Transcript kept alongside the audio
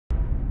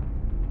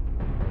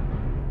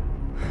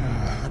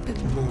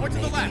bit more, Or to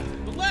maybe. the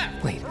left! The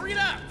left! Wait. Hurry it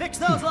up! Fix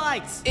those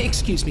lights!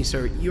 Excuse me,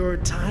 sir. Your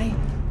tie?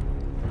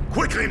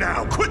 Quickly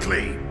now,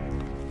 quickly!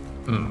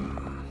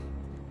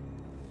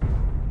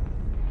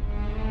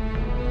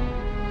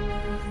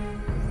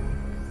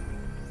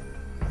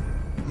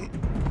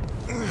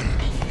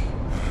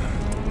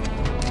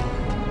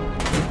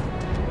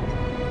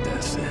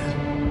 That's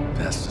it.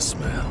 That's the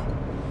smell.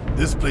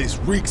 This place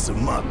reeks of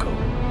Mako.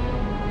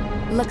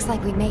 Looks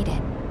like we made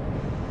it.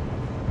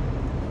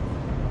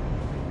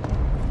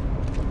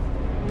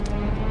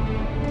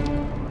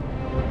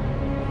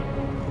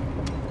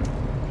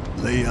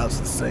 Layout's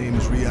the same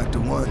as Reactor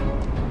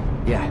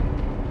 1. Yeah.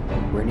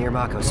 We're near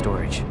Mako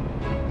storage.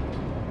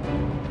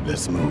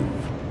 Let's move.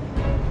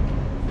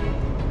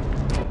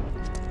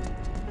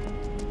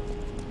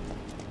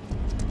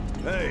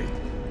 Hey,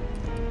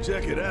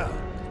 check it out.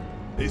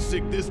 They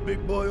stick this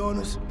big boy on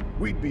us,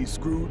 we'd be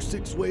screwed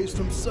 6 ways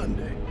from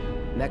Sunday.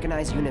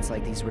 Mechanized units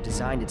like these were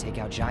designed to take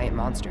out giant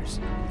monsters.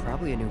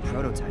 Probably a new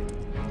prototype.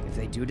 If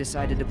they do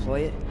decide to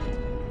deploy it,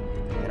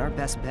 then our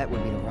best bet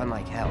would be to run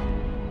like hell.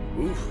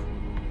 Oof.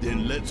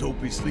 Then let's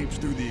hope he sleeps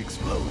through the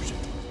explosion.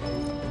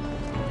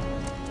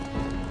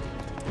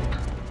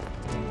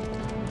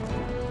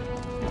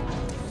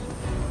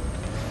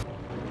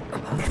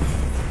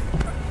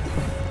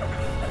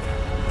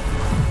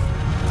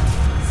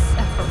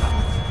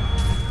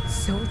 Sephiroth.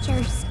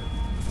 Soldiers.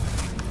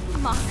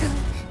 Mako.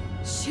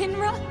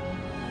 Shinra.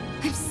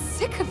 I'm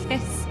sick of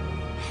this.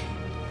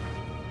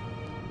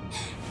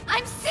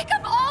 I'm sick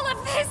of all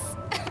of this!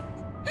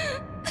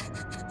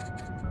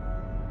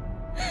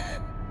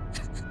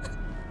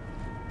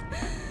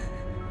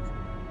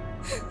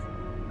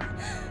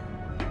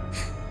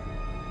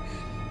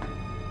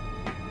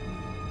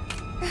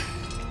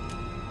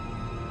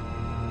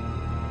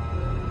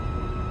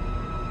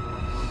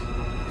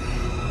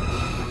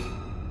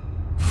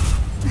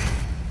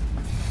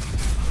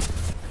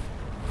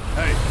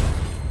 Hey!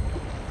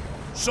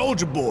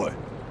 Soldier boy!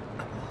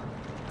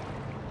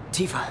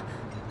 Tifa.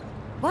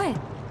 What?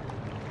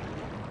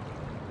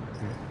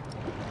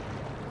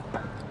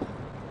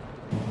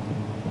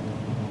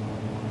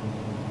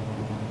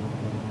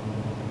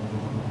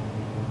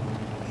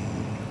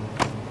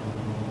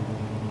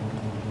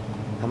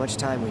 How much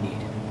time we need?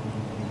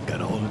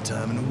 Got all the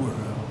time in the world.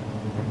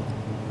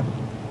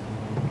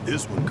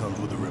 This one comes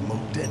with a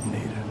remote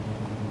detonator.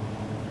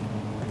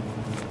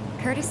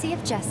 Courtesy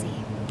of Jesse.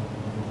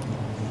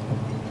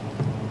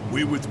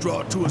 We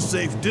withdraw to a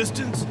safe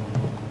distance.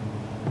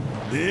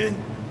 Then,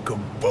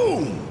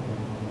 kaboom!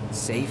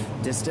 Safe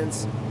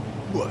distance?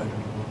 What?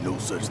 No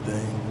such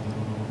thing?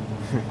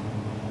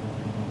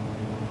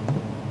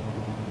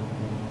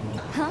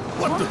 Huh?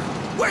 What the?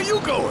 Where you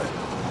going?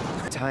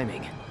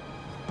 Timing.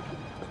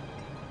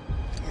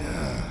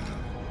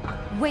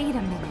 Wait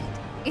a minute.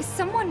 Is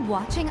someone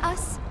watching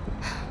us?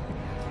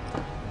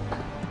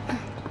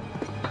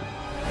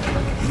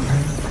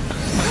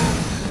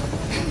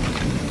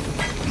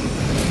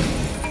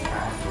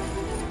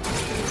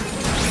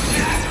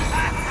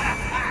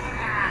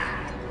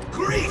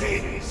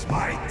 Greetings,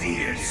 my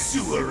dear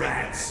sewer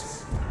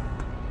rats.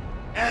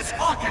 As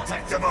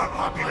architect of our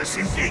populous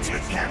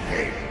engagement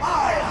campaign,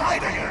 I,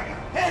 Heidegger,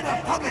 head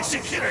of public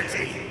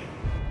security,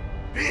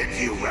 bid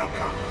you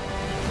welcome.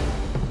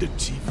 The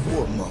chief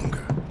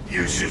warmonger.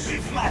 You should be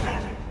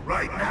flattered.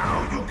 Right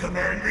now, you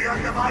command the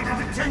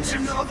undivided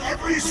attention of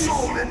every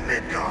soul in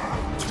Midgard.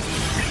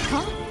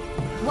 Huh?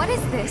 What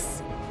is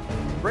this?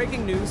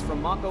 Breaking news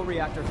from Mako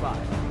Reactor 5.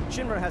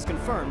 Shinra has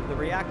confirmed the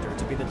reactor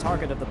to be the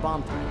target of the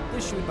bomb threat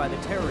issued by the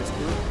terrorist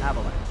group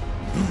Avalanche.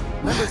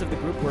 Members of the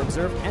group were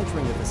observed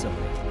entering the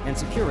facility, and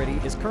security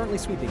is currently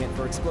sweeping it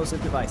for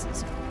explosive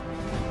devices.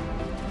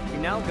 We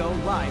now go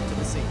live to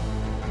the scene.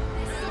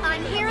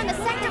 I'm here in the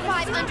Sector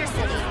 5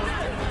 Undercity.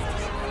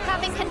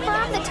 Having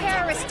confirmed the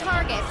terrorist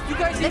target,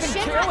 the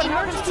Shinra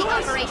Emergency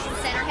Operations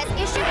Center has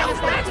issued an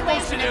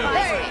evacuation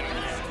advisory.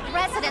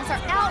 Residents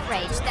are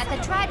outraged that the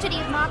tragedy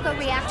of Mako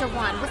Reactor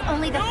 1 was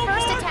only the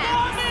first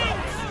attack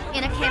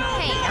in a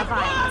campaign of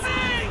violence.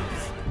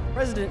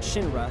 President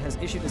Shinra has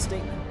issued a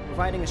statement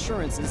providing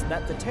assurances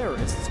that the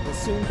terrorists will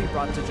soon be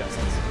brought to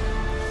justice.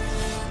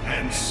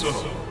 And so,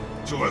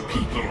 to a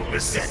people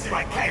beset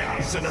by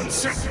chaos and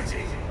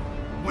uncertainty,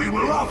 we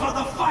will offer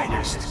the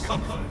finest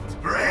comfort,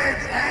 bread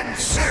and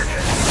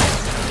service.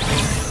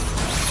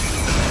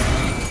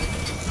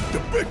 The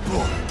big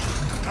boy.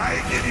 I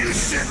give you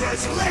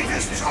Shinra's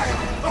latest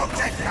triumph of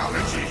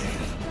technology.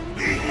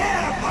 The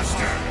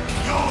Airbuster,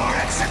 your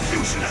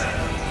executioner.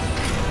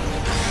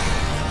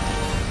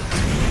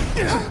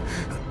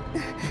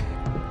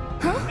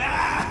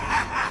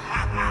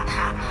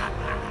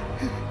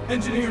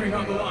 Engineering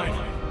on the line.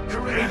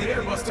 Currently, the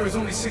Airbuster is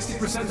only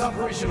 60%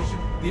 operational.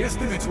 The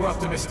estimates were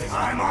optimistic.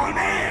 I'm on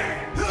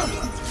air!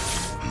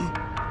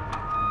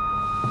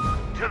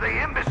 To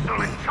the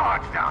imbecile in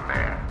charge down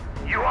there,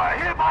 you are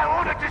hereby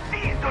ordered to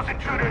seize those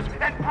intruders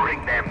and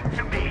bring them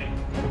to me.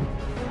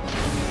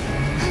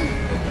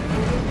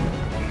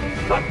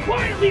 Stop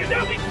quietly, you're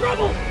now in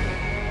trouble!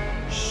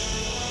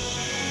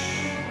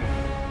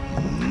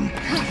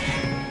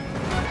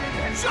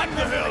 Shut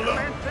the hell up!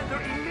 Command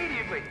center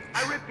immediately.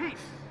 I repeat.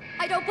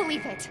 I don't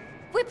believe it.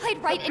 We played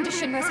right into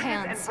Shinra's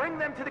hands. And bring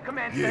them to the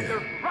command Yeah,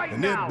 center right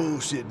and now. that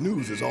bullshit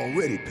news is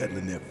already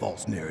peddling their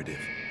false narrative.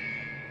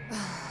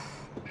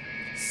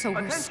 So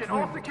we're Attention,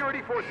 all screwed.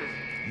 security forces.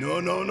 No,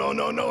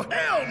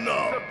 hell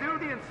no! Subdue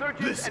the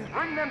insurgents Listen, and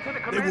bring them to the they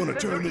command want to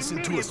center turn this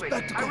into a immediately.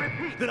 spectacle. I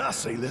repeat. Then I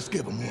say let's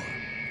give them one.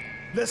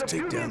 Let's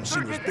Subdue take the down Shinra's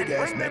insurgents big and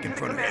ass bring neck them in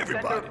to the front of command center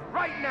everybody.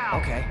 right now.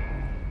 Okay,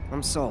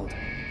 I'm sold.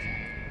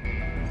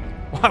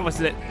 What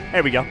was it?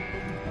 There we go.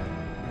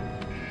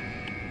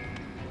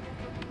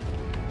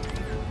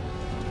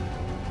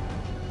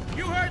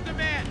 You heard the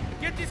man!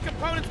 Get these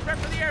components prepped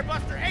for the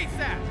airbuster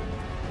ASAP!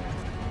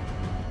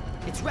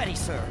 It's ready,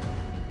 sir.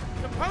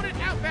 Component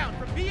outbound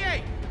from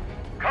B8!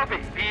 Copy,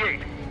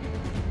 B8.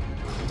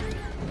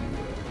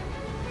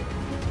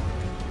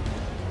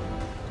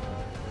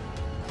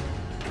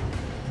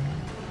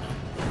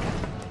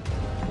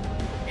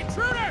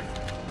 Intruders!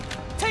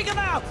 Take him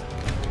out!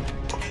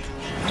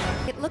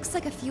 It looks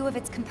like a few of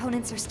its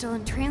components are still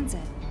in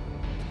transit.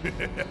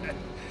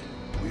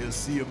 We'll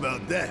see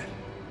about that.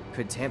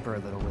 Could tamper a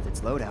little with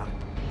its loadout.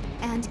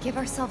 And give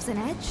ourselves an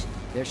edge?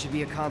 There should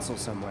be a console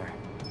somewhere.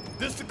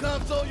 This the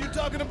console you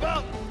talking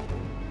about?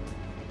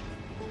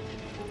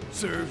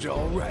 Serves you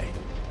all right.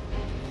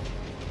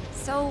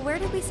 So where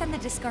did we send the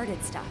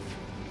discarded stuff?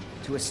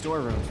 To a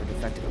storeroom for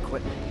defective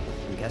equipment,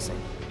 I'm guessing.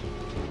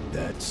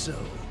 That's so.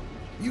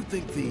 You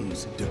think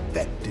these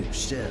defective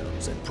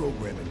shells and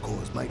programming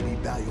cores might be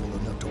valuable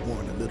enough to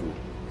warrant a little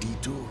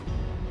detour?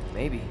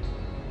 Maybe.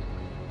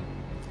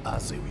 I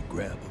say we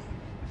grab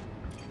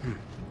them.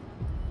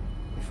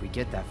 If we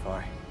get that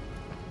far.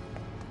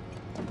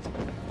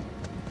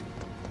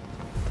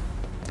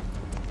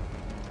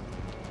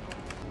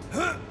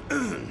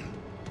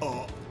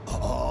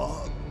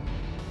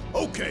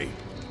 Okay,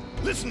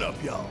 listen up,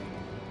 y'all.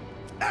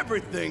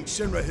 Everything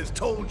Shinra has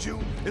told you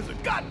is a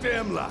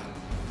goddamn lie.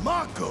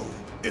 Mako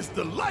is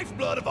the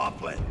lifeblood of our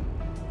planet.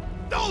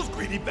 Those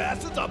greedy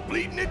bastards are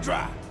bleeding it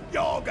dry.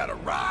 Y'all gotta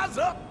rise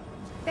up.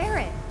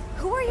 Barrett,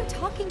 who are you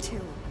talking to?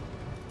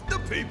 The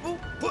people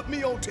put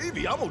me on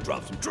TV. I'm gonna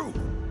drop some truth.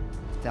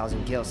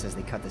 Thousand Gil says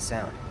they cut the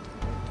sound.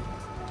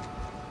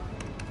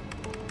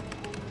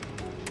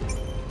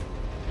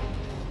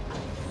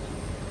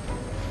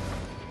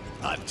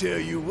 I tell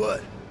you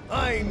what,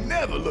 I ain't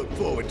never looked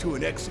forward to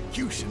an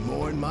execution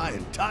more in my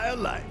entire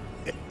life.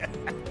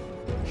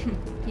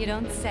 You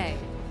don't say.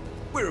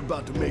 We're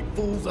about to make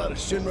fools out of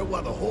Shinra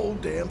while the whole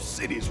damn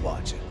city's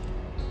watching.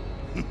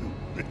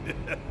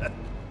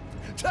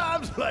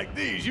 Times like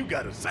these, you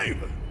gotta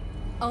savor.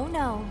 Oh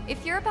no,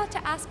 if you're about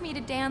to ask me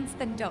to dance,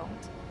 then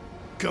don't.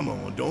 Come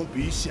on, don't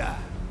be shy.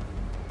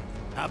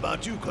 How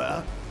about you,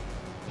 Cloud?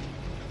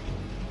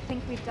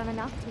 Think we've done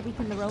enough to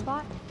weaken the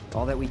robot?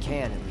 All that we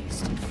can, at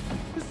least.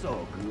 It's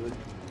all good.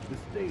 The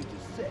stage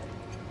is set.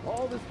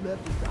 All that's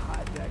left is to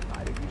hijack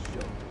Heidegger's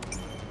show.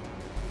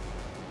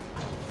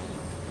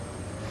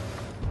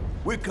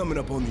 We're coming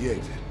up on the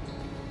exit.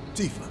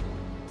 Tifa,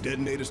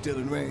 detonator still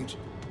in range?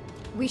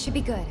 We should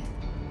be good.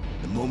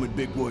 The moment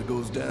Big Boy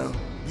goes down,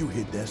 you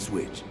hit that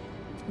switch.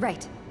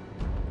 Right.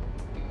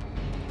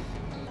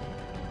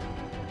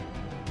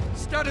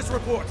 Status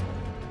report.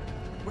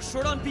 We're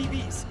short on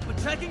BBs, but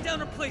tracking down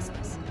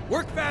replacements.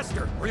 Work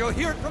faster, or you'll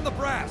hear it from the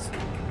brass.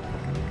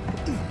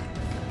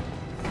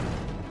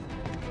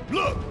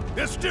 Look,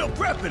 they're still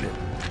prepping it.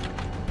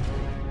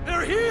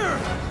 They're here!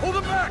 Hold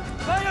them back!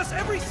 Buy us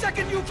every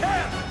second you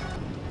can!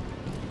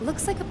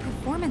 Looks like a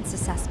performance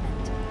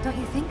assessment, don't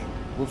you think?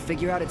 We'll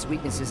figure out its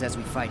weaknesses as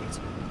we fight it.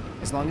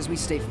 As long as we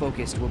stay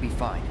focused, we'll be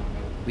fine.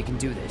 We can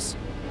do this.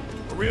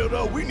 For real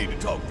though, we need to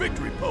talk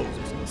victory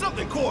poses.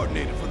 Something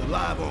coordinated for the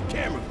live on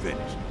camera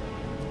finish.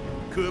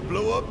 Could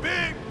blow up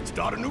big,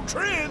 start a new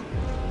trend.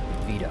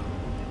 Veto.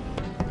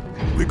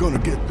 We're gonna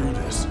get through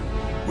this.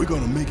 We're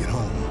gonna make it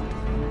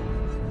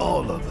home.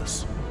 All of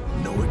us,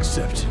 no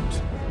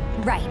exceptions.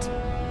 Right.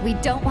 We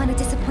don't want to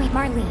disappoint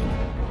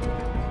Marlene.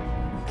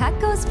 That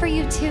goes for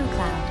you too,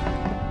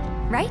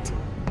 Cloud. Right?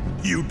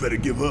 You'd better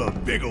give her a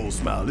big old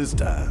smile this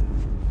time.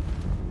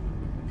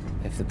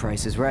 If the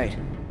price is right.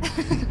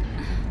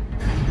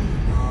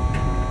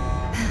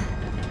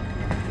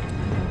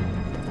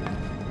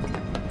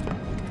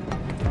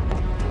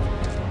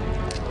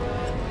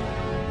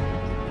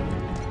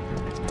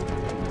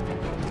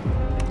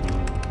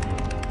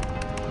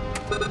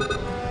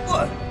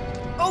 What?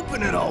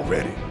 Open it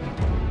already.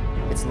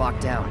 It's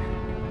locked down.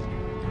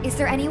 Is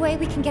there any way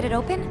we can get it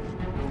open?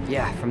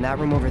 Yeah, from that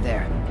room over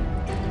there.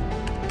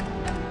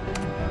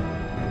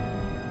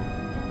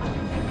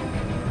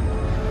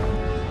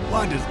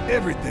 Why does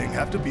everything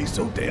have to be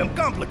so damn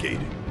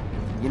complicated?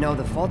 You know,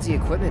 the faulty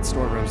equipment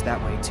storeroom's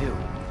that way too.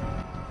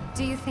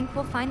 Do you think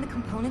we'll find the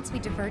components we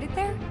diverted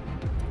there?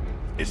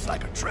 It's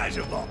like a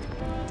treasure vault.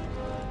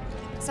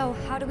 So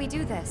how do we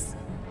do this?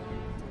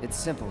 It's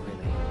simple,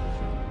 really.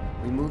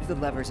 We move the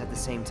levers at the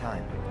same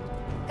time.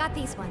 Got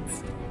these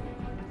ones.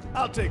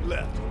 I'll take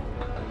left,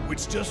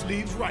 which just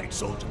leaves right,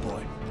 soldier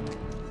boy.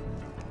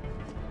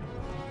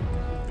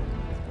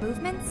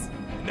 Movements?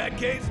 In that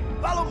case,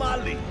 follow my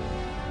lead.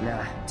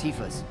 Nah,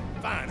 Tifa's.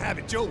 Fine, have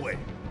it your way.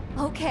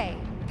 Okay,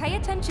 pay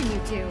attention, you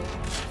two.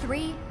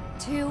 3,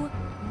 2,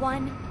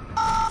 1.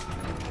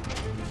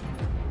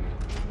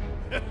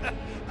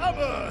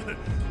 I'm,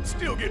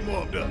 still getting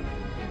warmed up.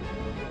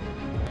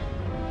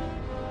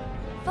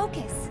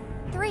 Focus.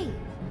 3,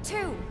 2,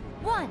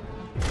 1.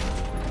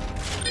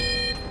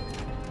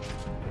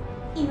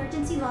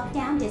 Emergency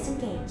lockdown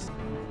disengaged.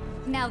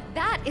 Now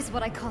that is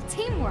what I call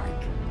teamwork.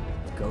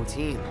 Go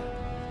team.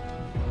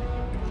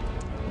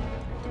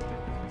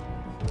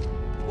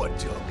 What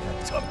y'all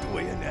got tucked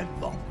away in that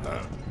vault,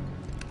 huh?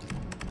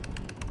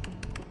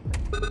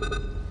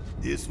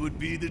 This would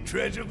be the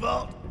treasure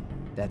vault?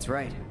 That's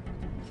right.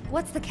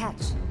 What's the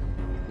catch?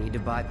 Need to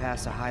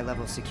bypass a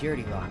high-level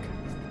security lock.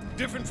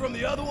 Different from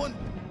the other one?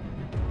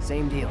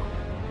 Same deal.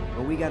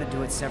 But we gotta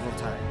do it several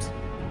times.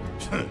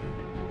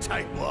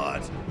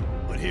 Tightwads.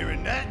 But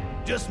hearing that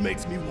just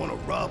makes me want to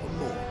rob him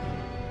more.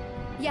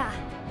 Yeah,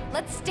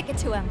 let's stick it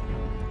to him.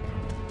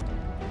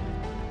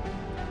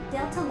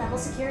 Delta level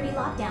security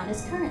lockdown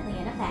is currently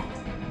in effect.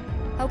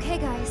 Okay,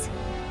 guys.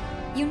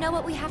 You know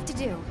what we have to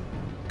do.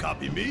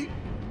 Copy me?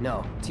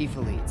 No,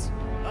 Tifa leads.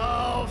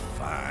 Oh,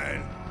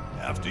 fine.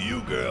 After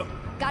you, girl.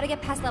 Gotta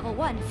get past level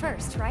 1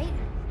 first, right?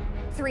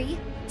 3,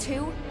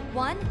 2,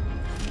 1.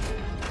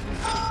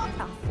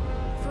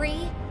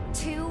 3,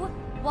 2,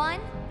 1.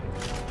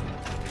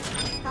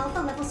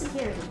 Alpha level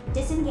security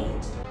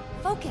disengaged.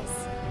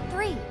 Focus.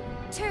 3,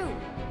 2,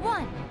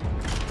 1.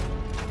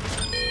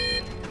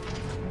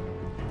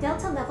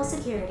 Delta level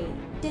security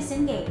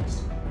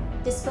disengaged.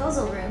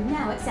 Disposal room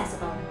now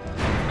accessible.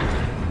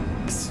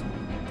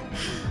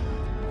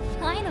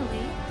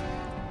 Finally.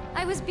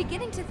 I was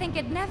beginning to think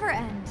it'd never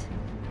end.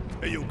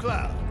 Hey, yo,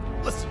 Cloud,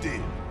 what's the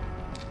deal?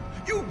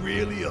 You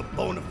really a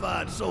bona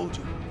fide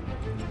soldier?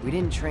 We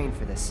didn't train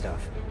for this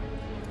stuff.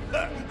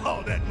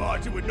 All that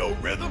marching with no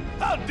rhythm?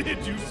 How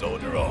did you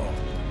soldier on?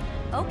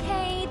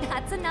 Okay,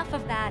 that's enough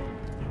of that.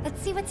 Let's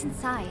see what's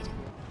inside.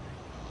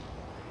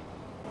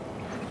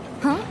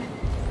 Huh?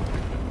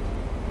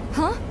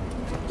 Huh?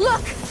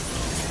 Look!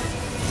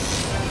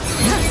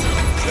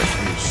 That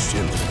is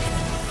Shinra.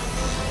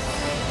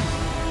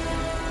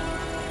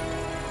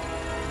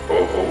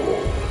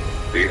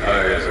 Oh, the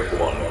eyes of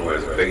one who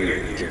has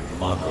bathed in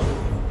Mako,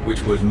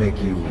 which would make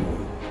you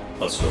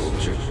a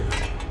soldier.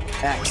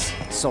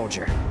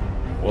 Ex-soldier.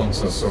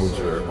 Once a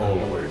soldier,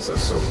 always a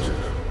soldier.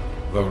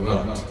 Though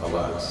not,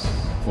 alas,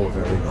 for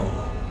very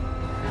long.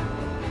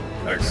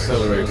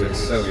 Accelerated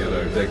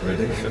cellular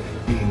degradation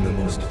being the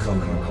most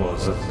common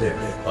cause of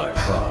death by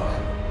far.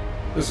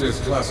 This is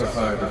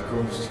classified, of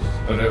course,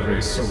 but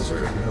every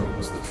soldier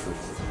knows the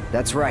truth.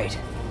 That's right.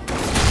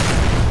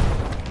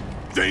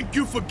 Think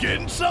you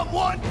forgetting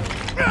someone?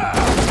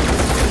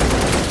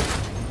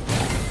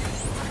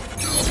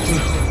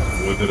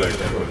 What did I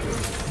tell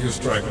you? You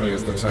strike me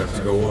as the type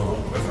to go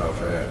on without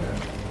head.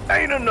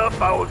 Ain't enough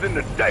hours in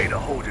the day to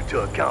hold you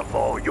to account for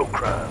all your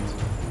crimes.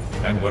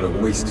 And what a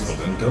wasteful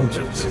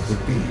indulgence it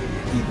would be,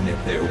 even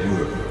if there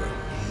were.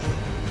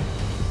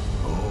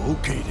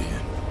 Okay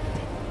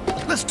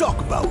then. Let's talk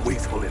about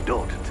wasteful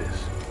indulgences.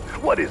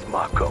 What is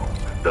Mako?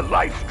 The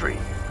life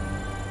stream.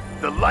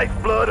 The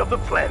lifeblood of the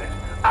planet.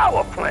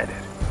 Our planet.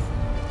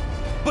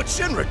 But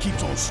Shinra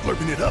keeps on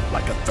slurping it up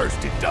like a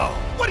thirsty dog.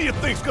 What do you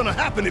think's gonna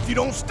happen if you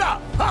don't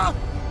stop, huh?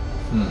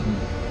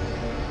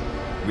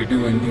 We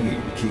do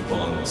indeed keep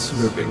on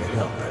slurping it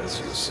up, as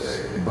you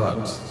say.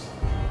 But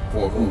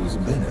for whose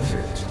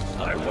benefit,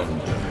 I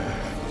wonder.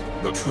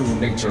 The true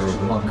nature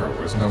of Mako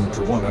is known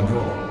to one and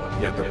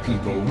all, yet the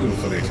people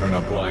willfully turn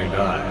a blind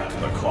eye to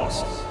the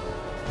costs.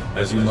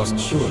 As you must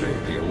surely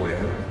be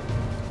aware.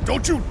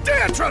 Don't you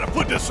dare try to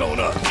put this on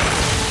us!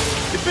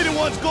 If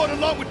anyone's going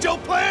along with your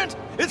plans,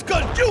 it's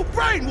 'cause you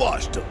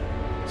brainwashed them!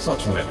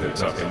 Such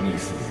methods are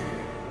beneath me.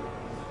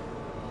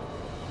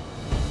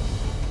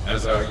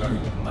 As are you,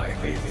 my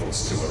faithful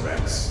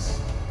sewer-rats.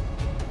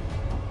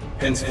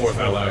 Henceforth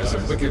allies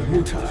of wicked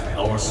Wutai,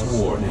 our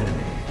sworn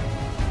enemy.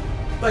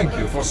 Thank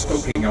you for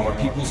stoking our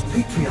people's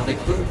patriotic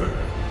fervor.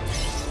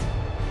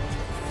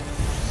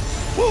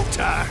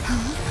 Wutai!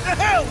 The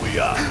hell we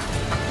are!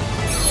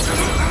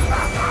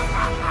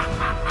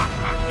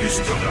 You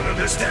still don't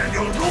understand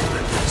your role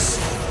in this.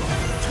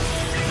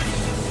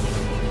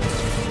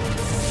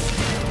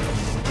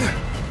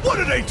 What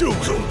are they doing?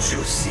 Don't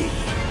you see?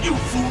 You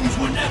fools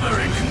were never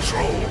in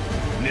control.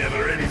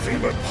 Never anything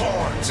but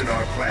pawns in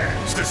our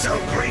plans to sell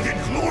great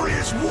and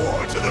glorious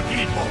war to the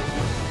people.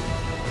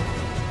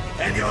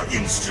 And your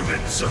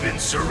instruments of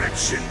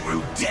insurrection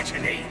will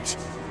detonate.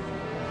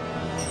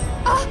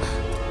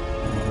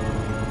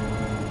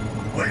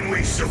 When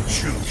we so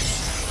choose.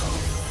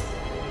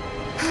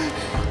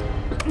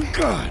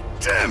 God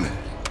damn it!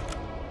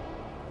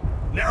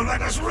 Now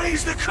let us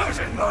raise the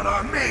curtain on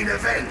our main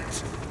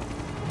event.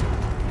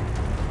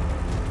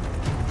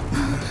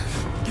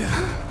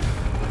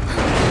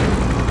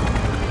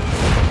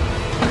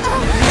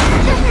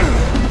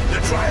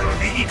 The trial of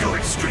the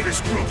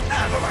eco-extremist group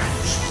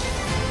Avalanche.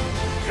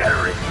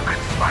 Terrorists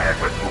conspired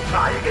with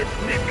Wutai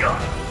against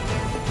Midgard.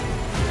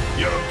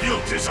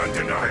 fate is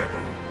undeniable.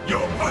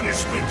 Your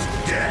punishment,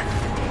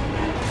 death.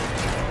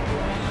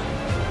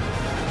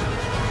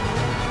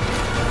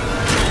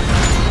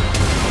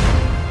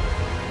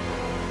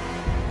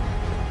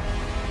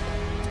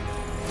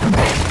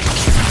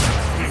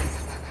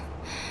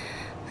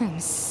 I'm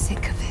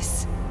sick of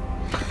this.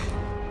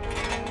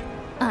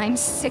 I'm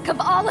sick of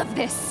all of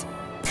this.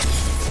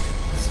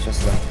 It's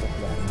just like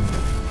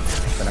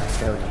when I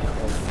failed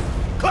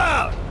you.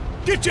 Cloud!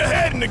 Get your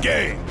head in the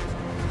game!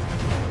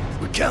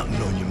 We're counting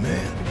on you,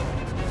 man.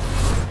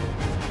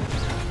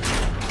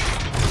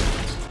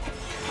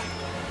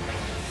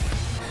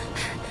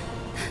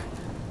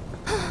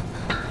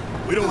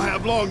 We don't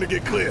have long to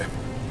get clear.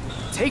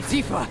 Take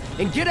Tifa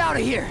and get out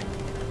of here!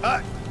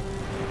 I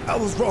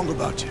was wrong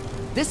about you.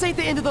 This ain't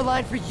the end of the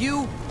line for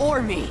you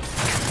or me.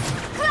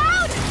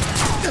 Cloud!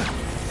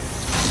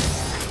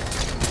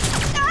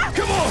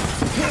 Come on!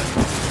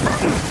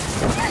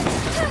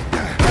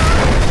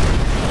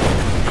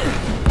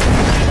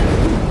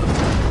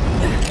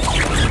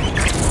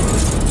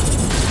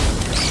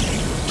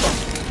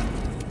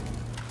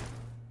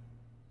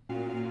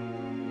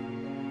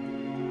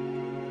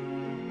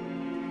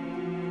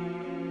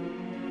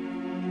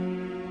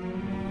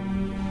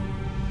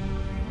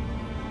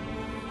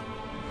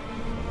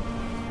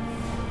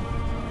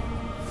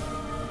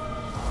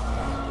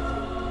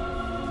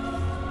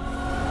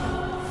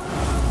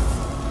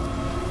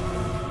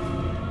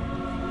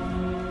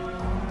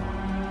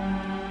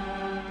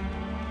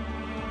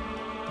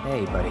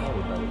 Hey, buddy.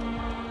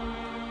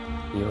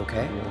 You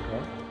okay?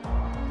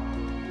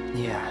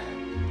 Yeah.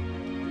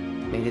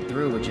 Made it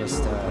through with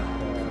just a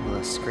couple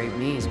of scraped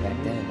knees back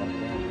then.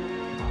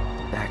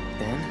 Back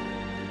then?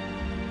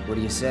 What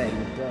do you say?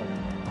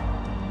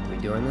 We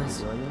doing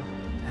this?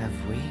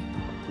 Have we?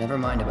 Never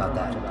mind about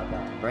that.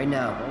 Right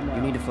now,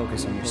 you need to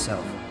focus on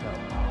yourself.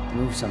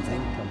 Move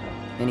something.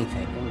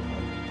 Anything.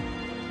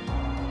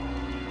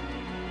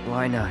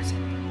 Why not?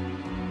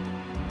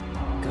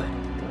 Good.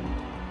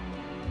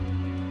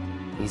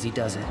 Easy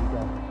does it.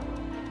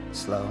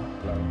 Slow.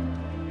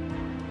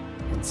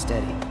 And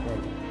steady.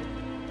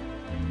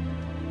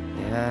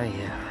 Yeah.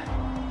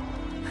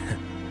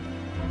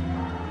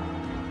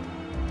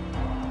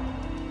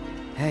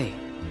 Hey,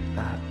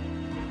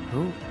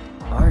 who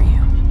are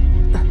you?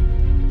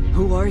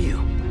 Who are you?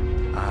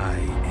 I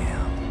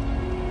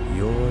am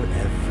your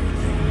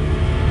everything.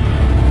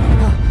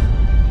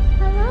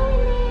 Hello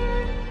in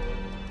there.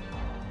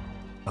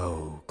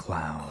 Oh,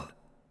 Cloud.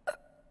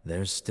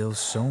 There's still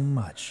so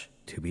much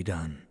to be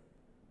done.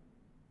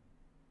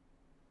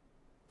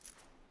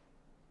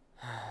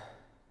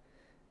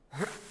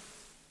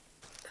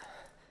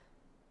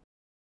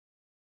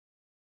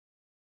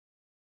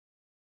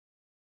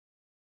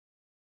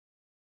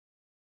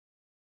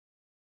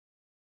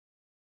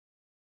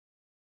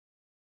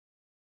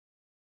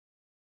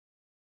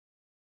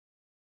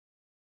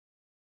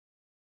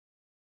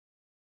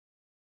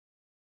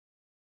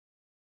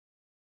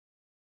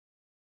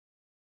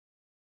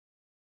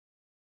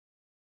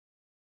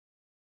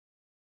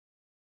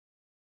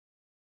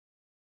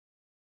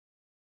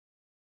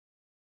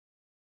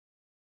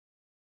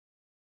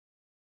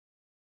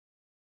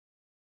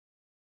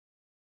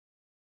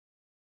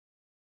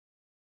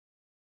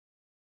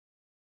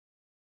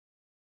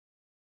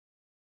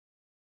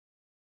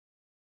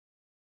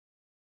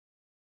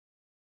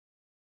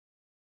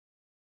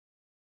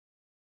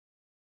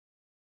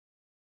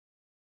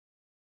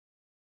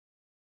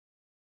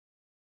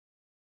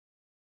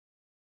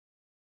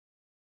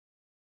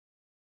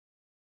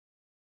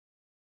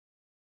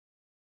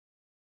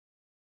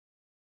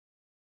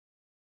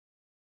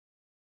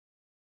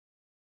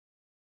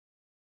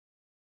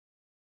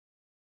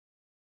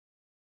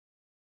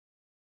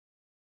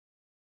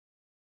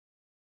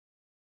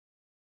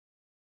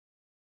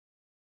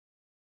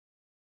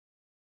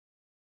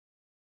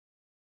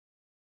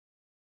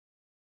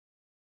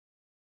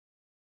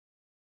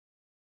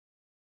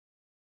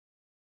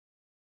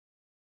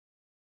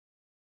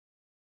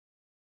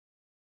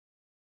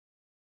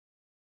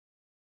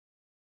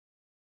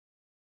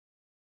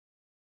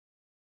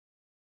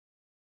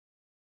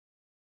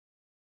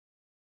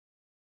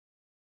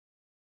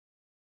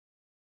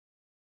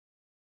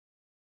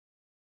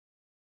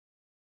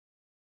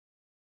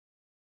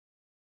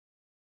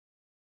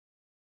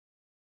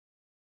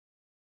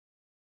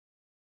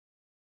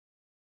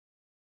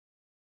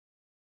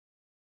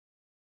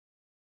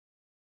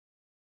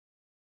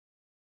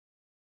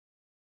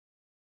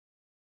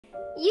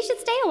 You should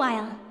stay a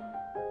while.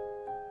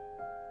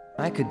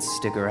 I could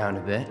stick around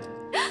a bit.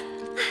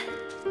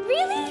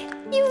 Really?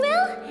 You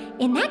will?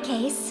 In that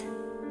case...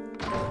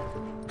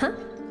 Huh?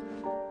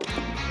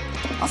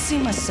 I'll see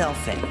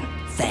myself in.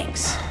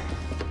 Thanks.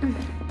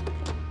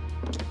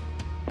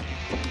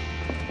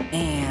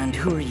 And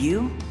who are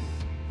you?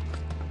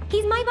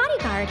 He's my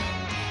bodyguard.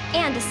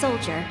 And a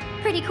soldier.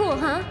 Pretty cool,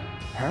 huh?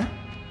 Huh?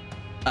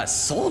 A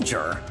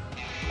soldier?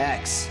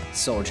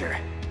 Ex-soldier.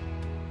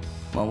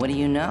 Well, what do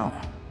you know?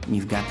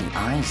 You've got the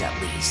eyes, at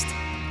least.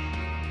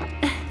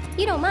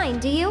 You don't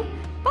mind, do you?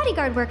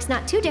 Bodyguard work's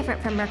not too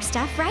different from merc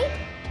stuff, right?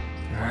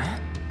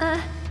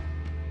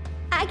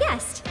 I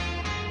guessed.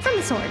 From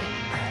the sword.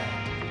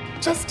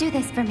 Just do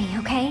this for me,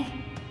 okay?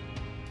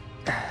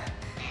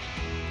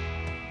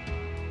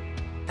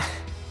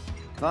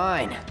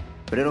 Fine,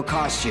 but it'll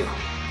cost you.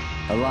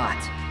 A lot.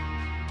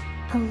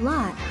 A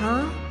lot,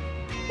 huh?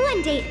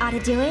 One date ought to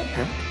do it.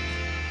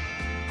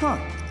 Huh.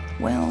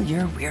 Well,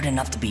 you're weird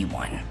enough to be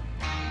one.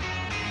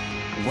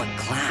 What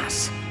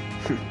class?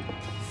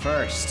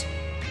 First.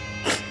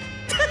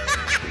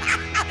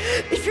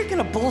 If you're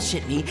gonna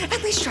bullshit me,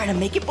 at least try to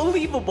make it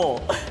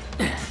believable.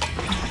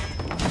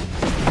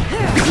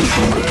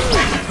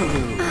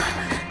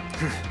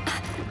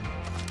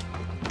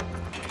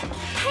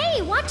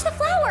 Hey, watch the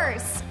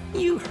flowers!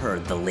 You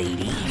heard the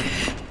lady.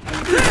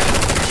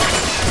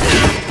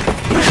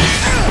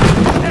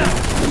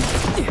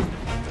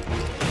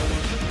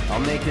 I'll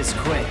make this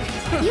quick.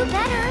 You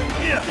better.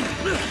 Yeah.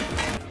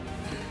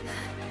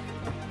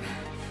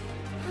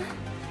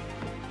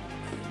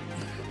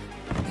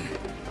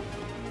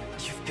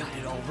 You've got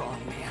it all wrong,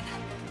 man.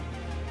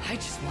 I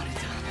just wanted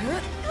to...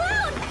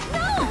 Cloud!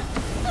 No!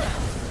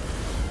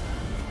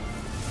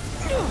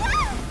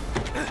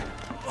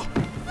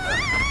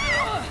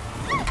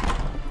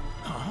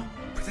 Huh?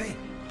 They...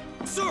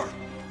 Sir!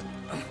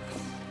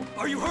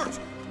 Are you hurt?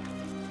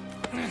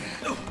 I'm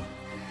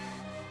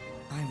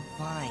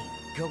fine.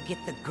 Go get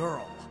the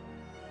girl.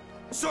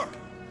 Sir!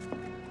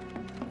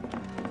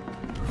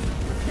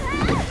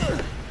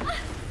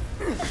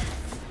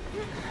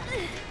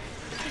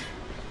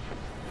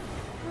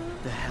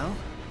 The hell?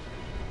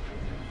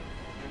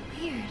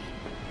 Weird.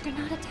 They're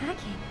not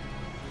attacking.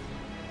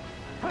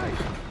 Hey,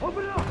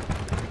 open up!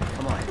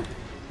 Come on.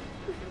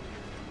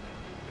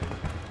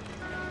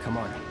 Come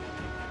on.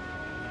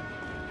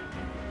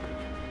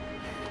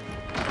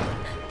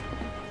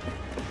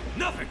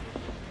 Nothing!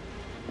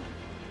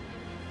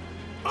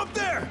 Up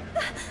there!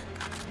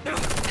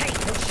 Hey,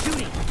 no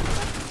shooting!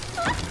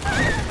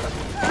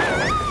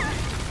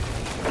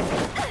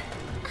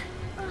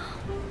 Oh,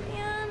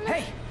 man.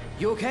 Hey,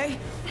 you okay?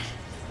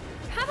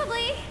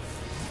 Probably.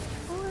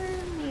 Or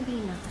maybe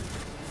not.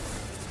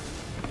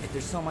 If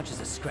there's so much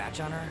as a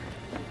scratch on her,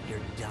 you're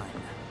done.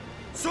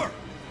 Sir!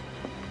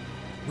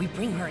 We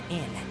bring her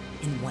in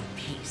one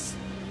piece.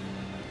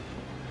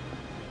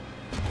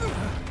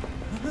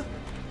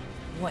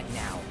 What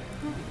now?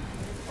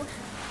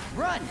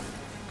 Run!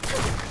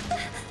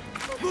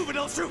 Move it,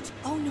 I'll shoot!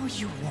 Oh, no,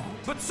 you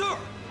won't. But sir!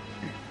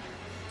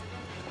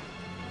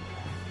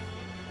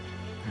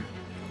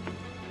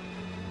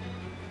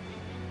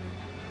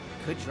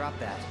 Could drop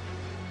that.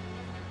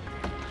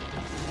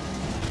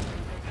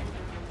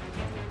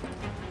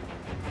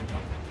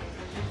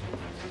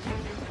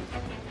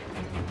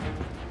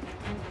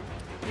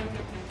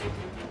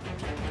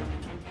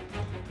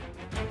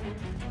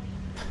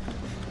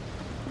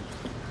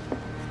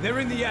 They're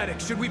in the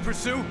attic. Should we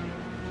pursue?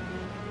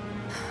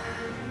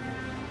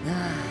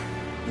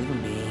 Leave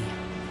them be.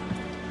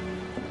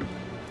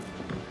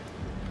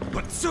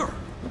 But sir!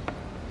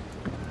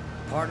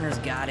 Partner's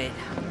got it.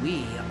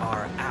 We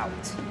are out.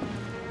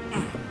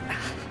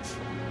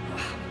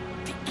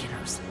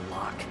 Beginner's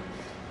luck.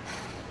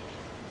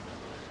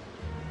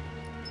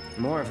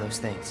 More of those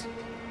things.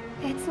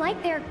 It's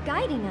like they're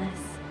guiding us.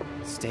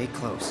 Stay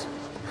close.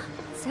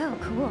 So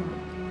cool.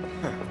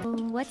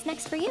 What's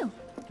next for you?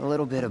 A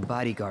little bit of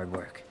bodyguard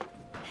work.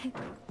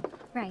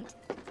 Right.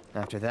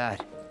 After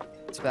that,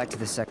 it's back to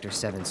the Sector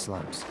 7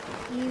 slums.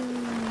 You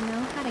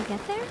know how to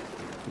get there?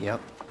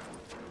 Yep.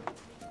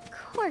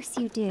 Of course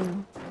you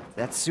do.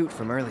 That suit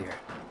from earlier.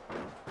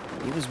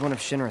 He was one of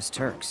Shinra's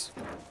Turks.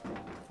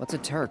 What's a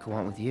Turk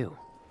want with you?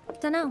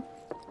 Dunno.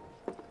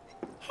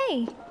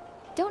 Hey,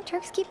 don't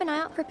Turks keep an eye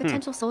out for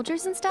potential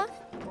soldiers and stuff?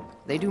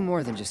 They do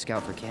more than just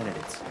scout for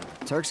candidates.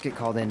 Turks get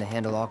called in to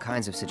handle all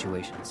kinds of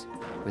situations,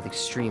 with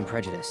extreme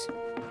prejudice.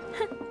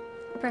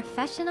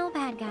 Professional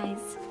bad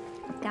guys.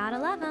 Gotta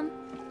love them.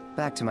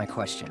 Back to my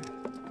question.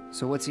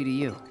 So what's he to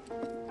you?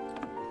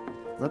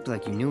 Looked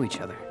like you knew each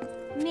other.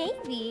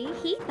 Maybe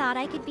he thought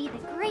I could be the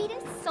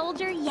greatest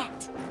soldier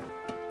yet.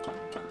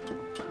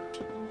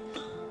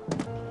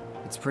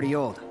 It's pretty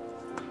old.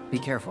 Be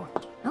careful.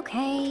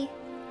 Okay.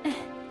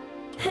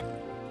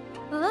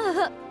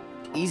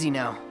 Easy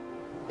now.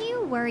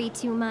 You worry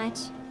too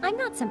much. I'm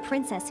not some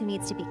princess who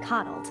needs to be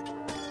coddled.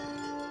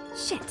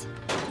 Shit.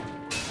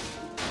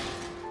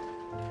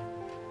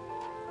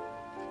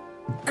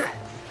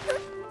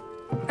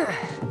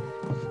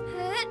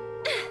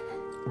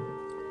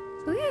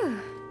 Whew.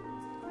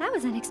 That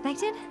was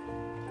unexpected.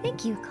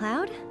 Thank you,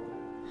 Cloud.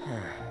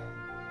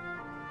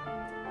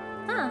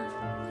 Ah,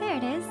 there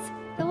it is.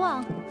 The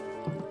wall.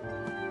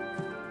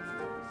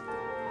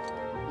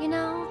 You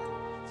know,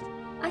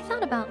 I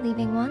thought about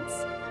leaving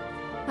once,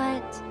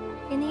 but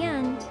in the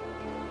end,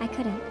 I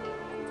couldn't.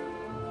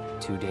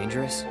 Too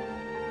dangerous?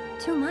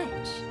 Too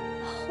much.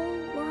 A whole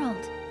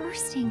world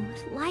bursting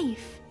with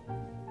life.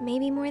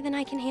 Maybe more than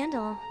I can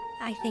handle,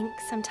 I think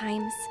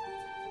sometimes.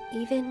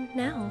 Even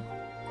now.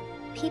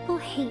 People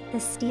hate the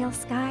steel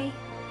sky,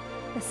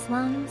 the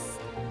slums,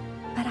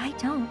 but I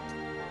don't.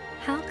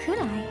 How could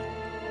I?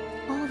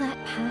 All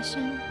that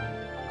passion,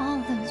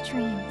 all those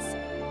dreams,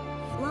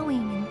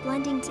 flowing and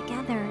blending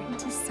together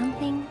into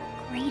something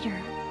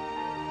greater.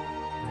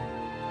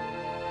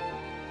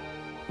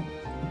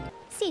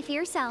 See for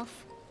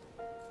yourself.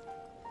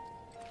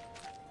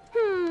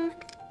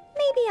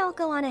 Maybe I'll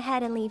go on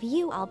ahead and leave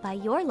you all by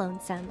your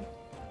lonesome.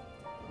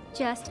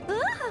 Just,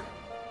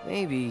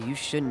 Maybe you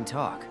shouldn't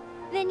talk.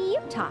 Then you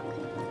talk.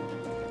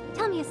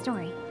 Tell me a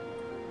story.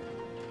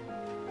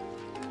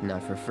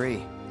 Not for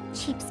free.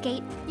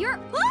 Cheapskate. You're...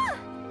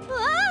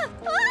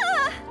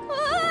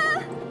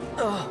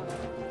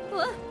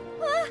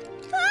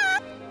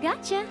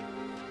 Gotcha.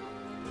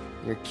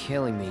 You're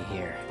killing me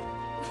here.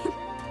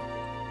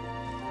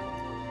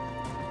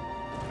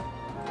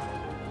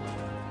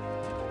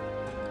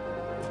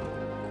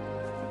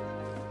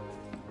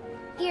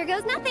 Here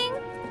goes nothing.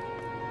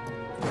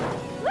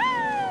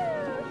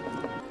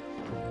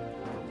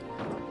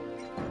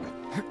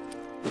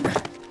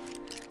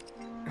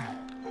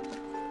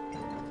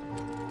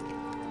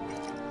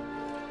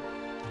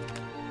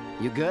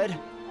 You good?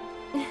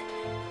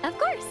 Of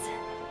course.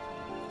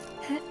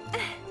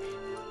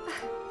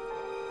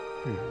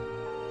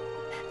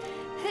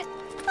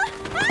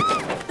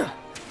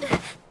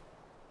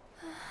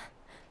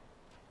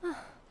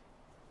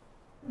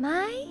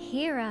 My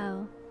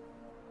hero.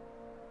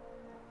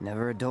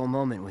 Never a dull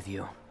moment with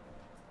you.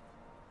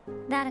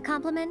 That a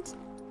compliment?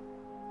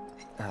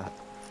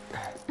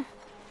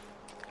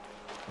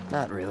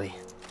 Not really.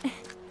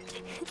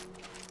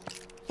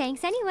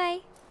 Thanks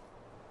anyway.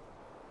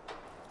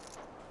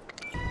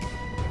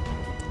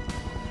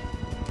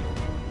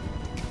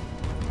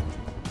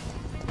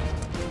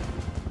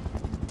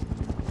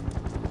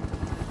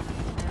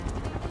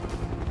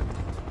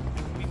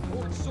 We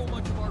poured so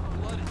much of our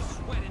blood and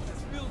sweat into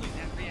building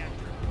that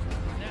reactor.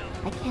 Now...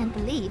 I can't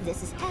believe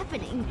this is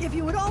happening. If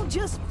you would all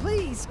just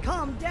please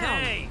calm down.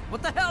 Hey,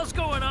 what the hell's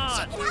going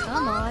on?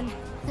 Come on.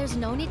 There's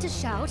no need to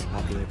shout.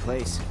 Popular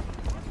place.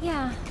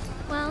 Yeah,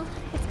 well,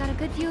 it's got a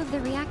good view of the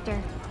reactor.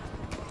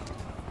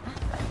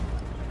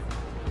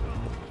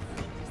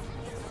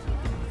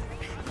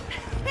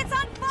 It's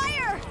on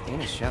fire!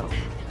 Ain't a show.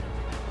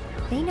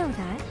 They know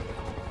that.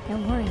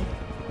 Don't worry.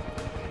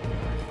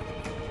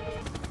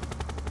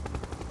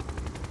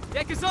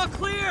 Deck is all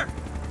clear!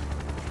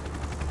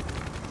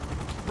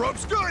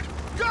 Rope's good!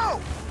 Go!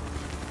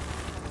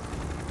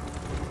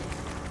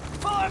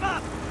 Form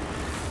up!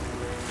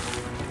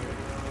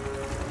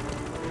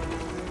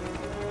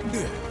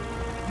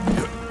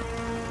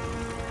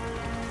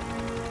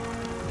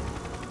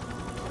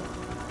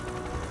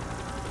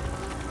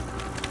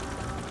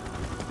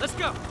 Let's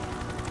go!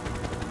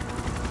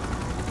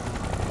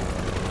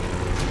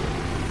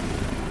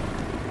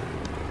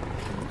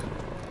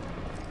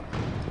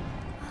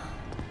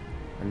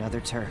 Another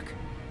Turk.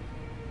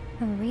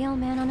 A real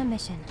man on a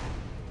mission.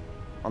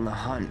 On the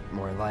hunt,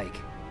 more like.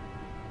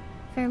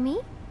 For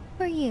me?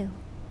 For you?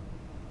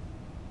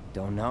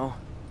 Don't know?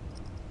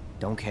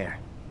 Don't care.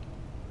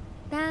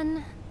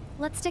 Then,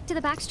 let's stick to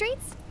the back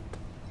streets?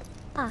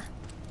 Ah.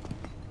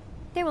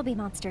 There will be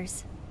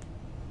monsters.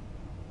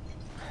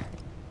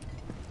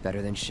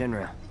 Better than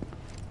Shinra.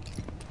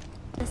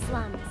 The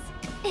slums.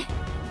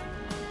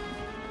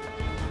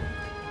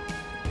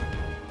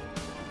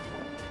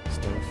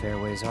 Still a fair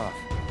ways off.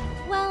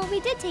 Well, we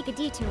did take a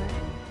detour.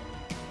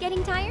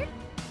 Getting tired?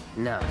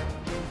 Nah.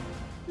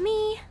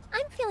 Me,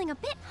 I'm feeling a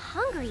bit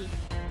hungry.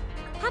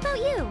 How about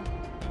you?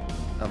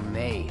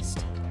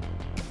 Amazed.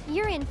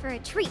 You're in for a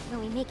treat when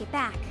we make it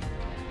back.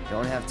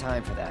 Don't have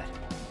time for that.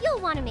 You'll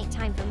want to make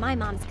time for my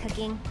mom's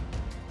cooking.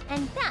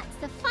 And that's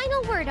the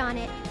final word on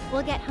it.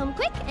 We'll get home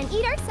quick and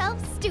eat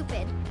ourselves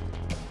stupid.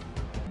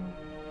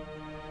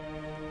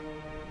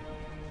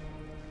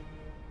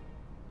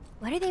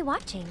 What are they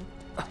watching?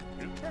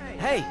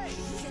 Hey!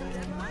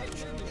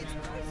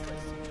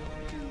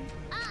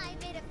 I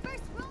made a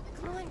first roll.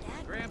 Come on,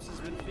 Dad. Gramps has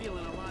been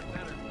feeling a lot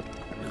better.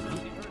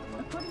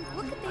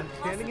 What could they I'm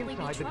standing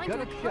inside the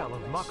gutted shell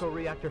of Mako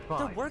Reactor 5.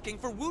 They're working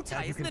for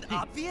Wutai, isn't it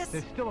obvious?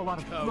 There's still a lot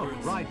of smoke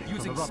rising from the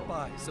Using rubble.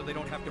 spies so they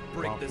don't have to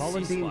break While the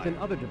fallen beams ceasefire. and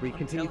other debris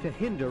continue to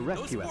hinder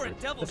rescue Those foreign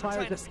efforts, devils the are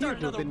trying fires to appear start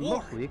to have another been war.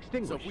 mostly So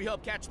extinguished. if we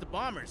help catch the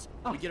bombers,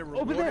 we get a over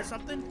reward there. or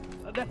something?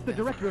 That's the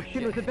director of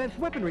Shinra's Advanced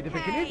Weaponry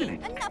Division, isn't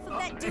it? Enough of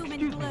that doom and Excuse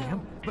me, gloom.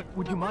 ma'am, but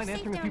would you mind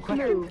answering a few down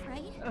here,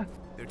 questions? right?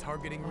 They're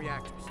targeting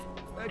reactors.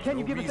 Can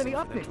you give us any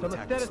updates on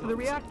the status of the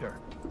reactor?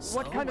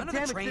 What kind of when are the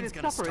damage did trains it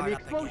gonna suffer in the start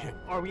up explosion?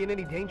 Are we in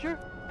any danger?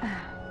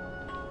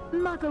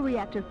 Mako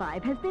Reactor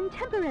 5 has been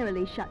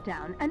temporarily shut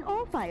down, and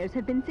all fires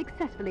have been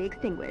successfully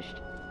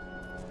extinguished.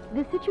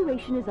 The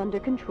situation is under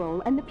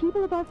control, and the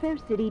people of our fair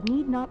city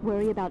need not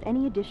worry about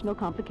any additional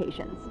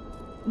complications.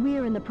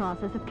 We're in the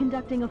process of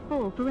conducting a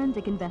full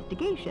forensic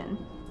investigation,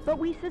 but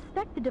we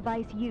suspect the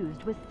device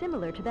used was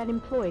similar to that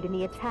employed in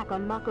the attack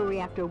on Mako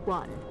Reactor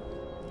 1.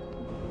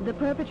 The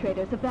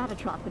perpetrators of that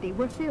atrocity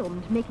were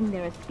filmed making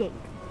their escape.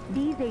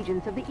 These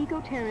agents of the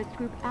eco-terrorist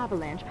group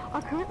Avalanche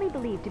are currently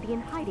believed to be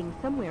in hiding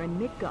somewhere in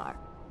Midgar.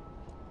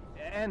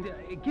 And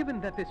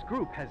given that this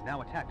group has now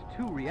attacked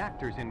 2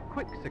 reactors in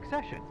quick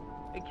succession,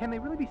 Can they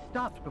really be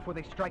stopped before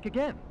they strike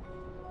again?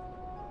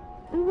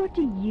 What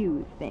do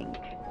you think?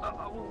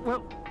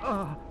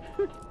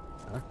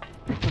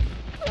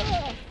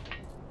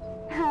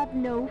 Have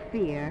no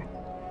fear.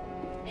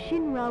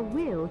 Shinra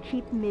will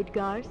keep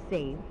Midgar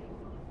safe.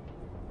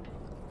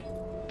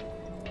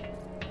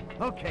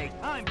 Okay,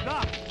 time's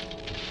up!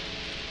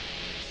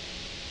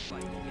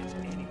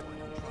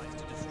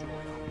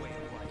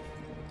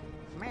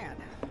 Man,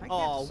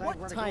 oh,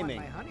 what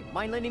timing?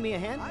 Mind lending me a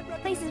hand?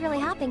 Place is really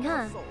hopping,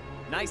 huh?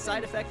 Nice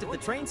side effect of the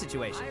train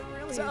situation.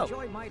 So,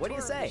 what do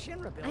you say?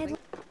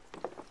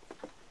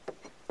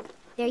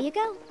 There you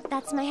go.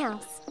 That's my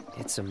house.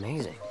 It's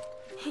amazing.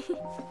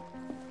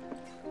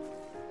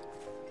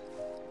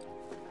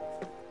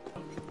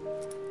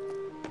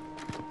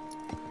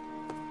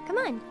 Come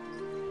on.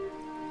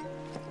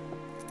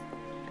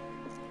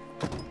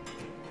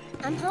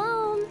 I'm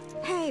home.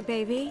 Hey,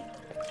 baby.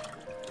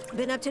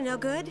 Been up to no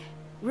good?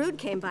 Rude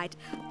came by.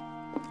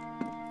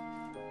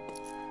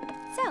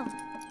 So,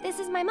 this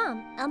is my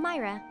mom,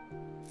 Elmira.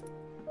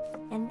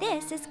 And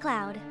this is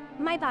Cloud,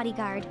 my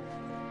bodyguard.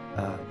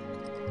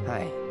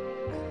 Hi.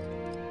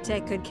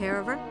 Take good care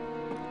of her?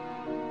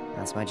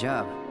 That's my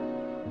job.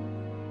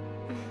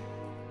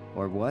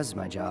 Or was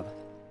my job.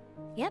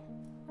 Yep,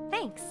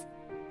 thanks.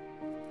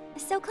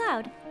 So,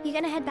 Cloud, you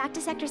gonna head back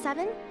to Sector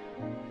 7?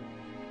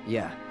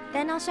 Yeah.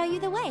 Then I'll show you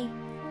the way.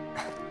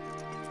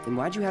 Then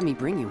why'd you have me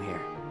bring you here?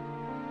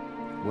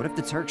 What if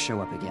the Turks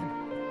show up again?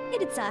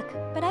 It'd suck,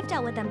 but I've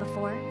dealt with them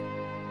before.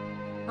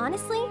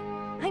 Honestly,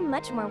 I'm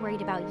much more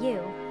worried about you.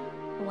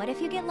 What if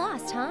you get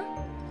lost, huh?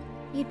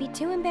 You'd be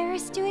too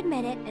embarrassed to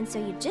admit it, and so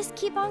you'd just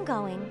keep on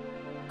going.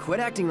 Quit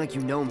acting like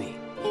you know me.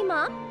 Hey,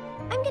 Mom.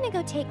 I'm gonna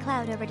go take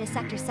Cloud over to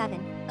Sector 7,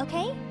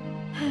 okay?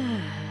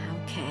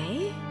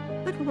 Okay.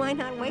 But why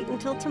not wait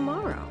until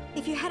tomorrow?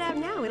 If you head out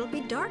now, it'll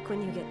be dark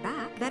when you get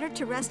back. Better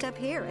to rest up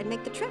here and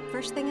make the trip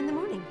first thing in the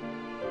morning,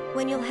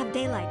 when you'll have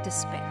daylight to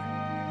spare.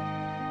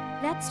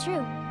 That's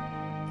true.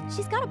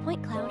 She's got a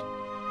point, Cloud.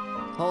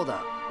 Hold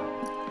up.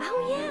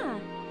 Oh, yeah.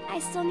 I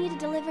still need to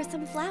deliver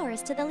some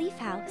flowers to the Leaf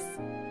House.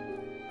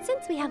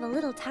 Since we have a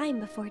little time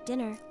before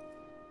dinner,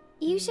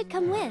 you should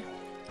come with.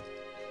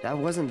 That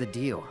wasn't the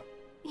deal.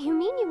 You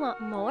mean you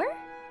want more?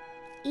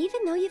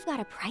 Even though you've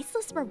got a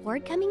priceless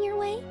reward coming your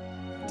way?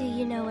 Do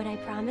you know what I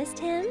promised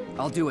him?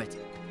 I'll do it.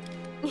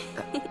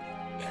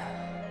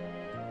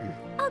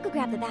 I'll go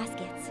grab the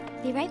baskets.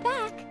 Be right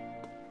back.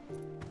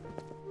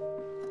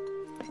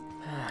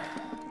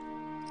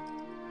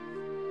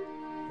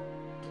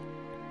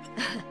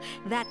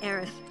 That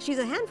Aerith. She's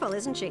a handful,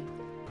 isn't she?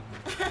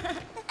 Come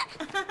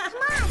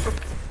on!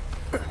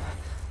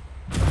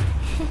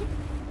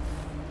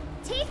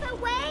 Tifa,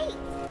 wait!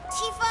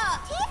 Tifa!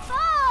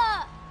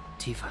 Tifa!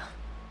 Tifa.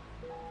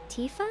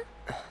 Tifa?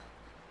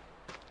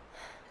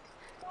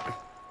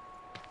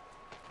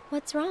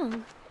 What's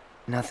wrong?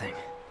 Nothing.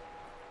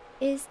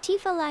 Is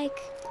Tifa like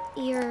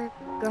your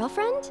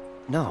girlfriend?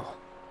 No.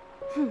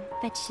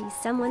 Bet she's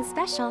someone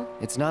special.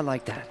 It's not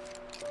like that.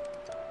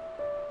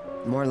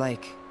 More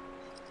like...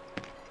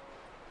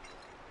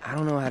 I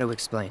don't know how to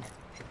explain.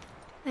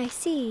 I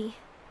see.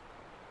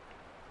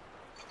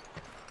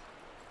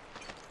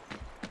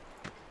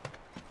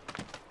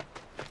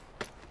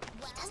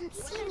 He doesn't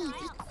see me.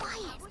 Be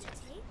quiet.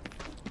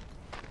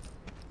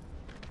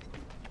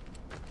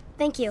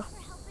 Thank you.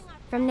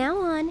 From now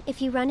on,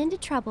 if you run into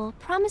trouble,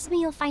 promise me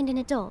you'll find an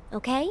adult,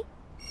 okay?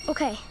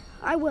 Okay,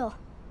 I will.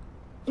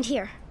 And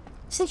here,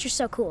 since you're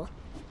so cool,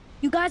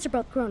 you guys are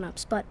both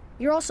grown-ups, but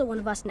you're also one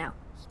of us now.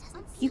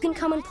 You can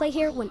come and play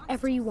here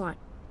whenever you want.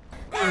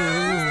 Don't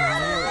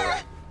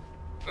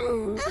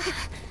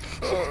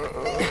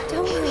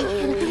worry,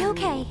 it'll be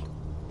okay.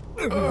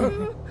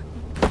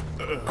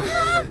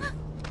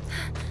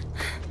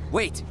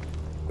 Wait!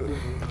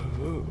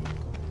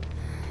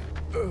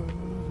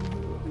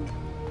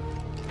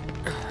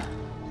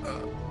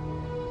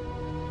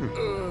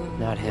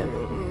 Not him,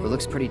 but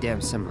looks pretty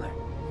damn similar.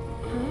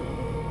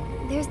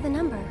 There's the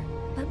number,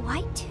 but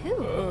why two?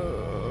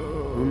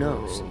 Who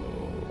knows?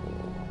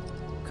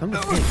 Come to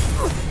think.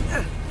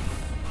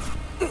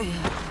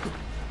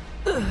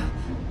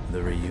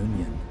 The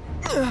reunion.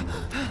 There's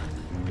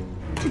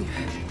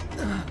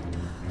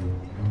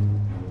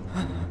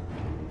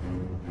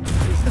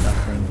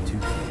nothing to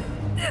fear.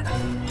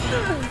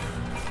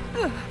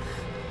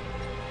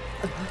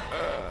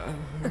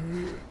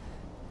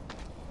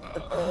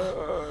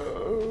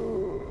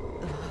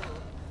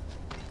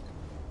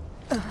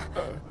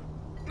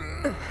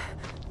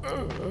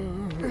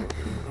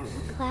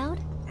 Cloud,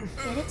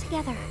 get it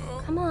together.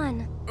 Come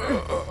on.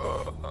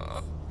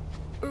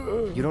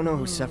 You don't know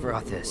who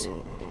Sephiroth is,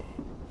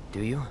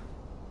 do you?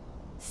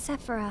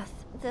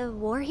 Sephiroth, the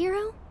war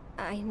hero?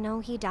 I know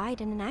he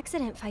died in an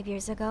accident 5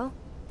 years ago.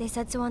 They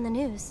said so on the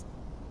news.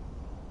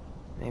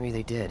 Maybe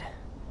they did.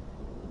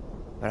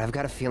 But I've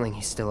got a feeling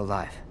he's still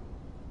alive.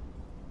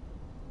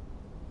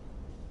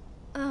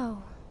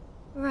 Oh,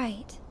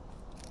 right.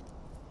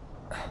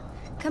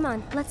 Come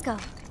on, let's go.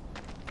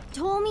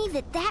 Told me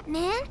that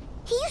man,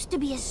 he used to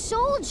be a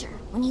soldier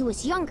when he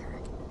was younger.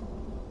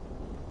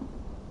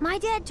 My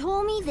dad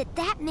told me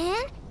that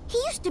man, he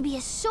used to be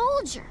a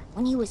soldier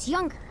when he was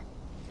younger.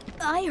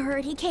 I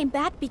heard he came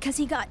back because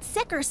he got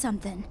sick or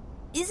something.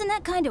 Isn't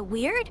that kind of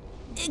weird?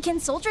 Can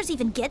soldiers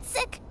even get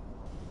sick?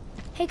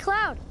 Hey,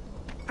 Cloud.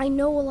 I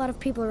know a lot of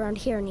people around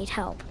here need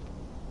help.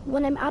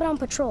 When I'm out on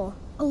patrol,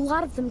 a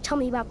lot of them tell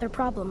me about their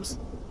problems.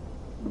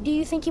 Do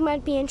you think you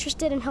might be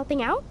interested in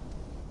helping out?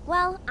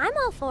 Well, I'm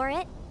all for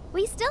it.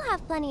 We still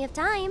have plenty of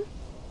time.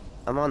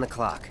 I'm on the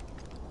clock.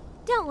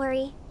 Don't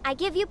worry. I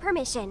give you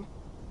permission.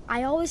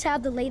 I always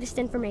have the latest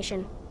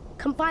information.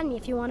 Come find me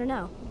if you want to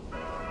know.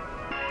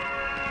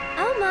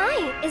 Oh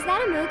my, is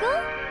that a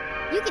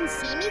Moogle? You can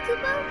see me,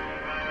 Kupo?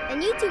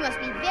 Then you two must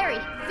be very,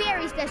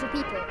 very special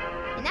people.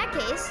 In that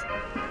case,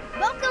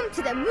 welcome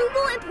to the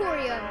Moogle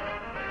Emporium.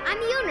 I'm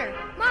the owner,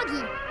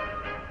 Moggy.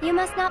 You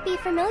must not be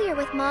familiar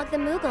with Mog the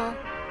Moogle.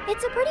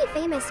 It's a pretty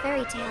famous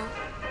fairy tale.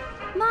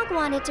 Mog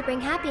wanted to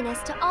bring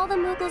happiness to all the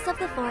Moogles of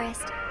the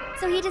forest,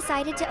 so he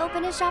decided to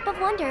open a shop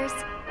of wonders.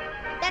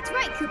 That's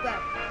right, Kupo.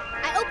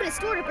 I opened a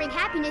store to bring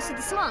happiness to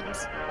the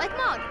slums, like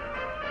Mog.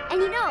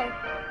 And you know,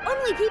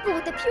 only people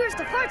with the purest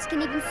of hearts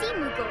can even see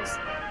Moogles.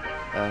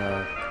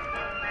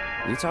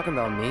 You talking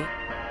about me?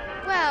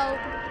 Well,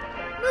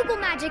 Moogle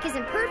magic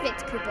isn't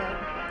perfect, Kupo.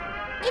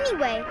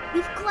 Anyway,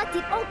 we've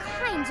collected all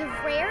kinds of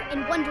rare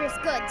and wondrous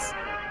goods.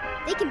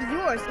 They can be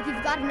yours if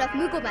you've got enough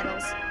Moogle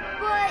medals,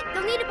 but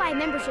you'll need to buy a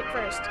membership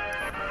first.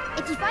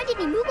 If you find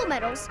any Moogle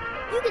medals,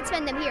 you can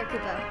spend them here,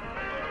 Kupo.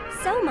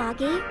 So,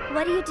 Moggy,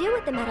 what do you do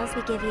with the medals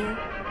we give you?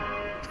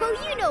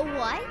 Oh, you know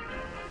what?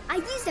 I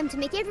use them to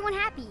make everyone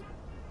happy.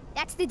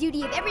 That's the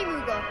duty of every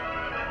Moogle.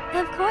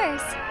 Of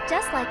course,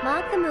 just like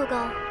Mog the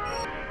Moogle.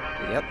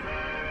 Yep.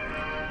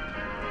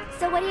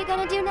 So what are you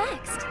gonna do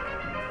next?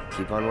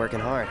 Keep on working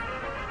hard.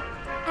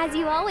 As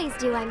you always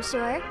do, I'm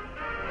sure.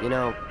 You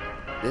know,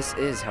 this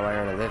is how I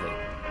earn a living.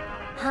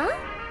 Huh?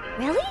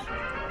 Really?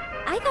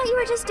 I thought you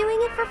were just doing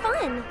it for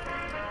fun.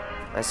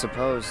 I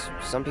suppose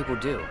some people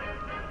do.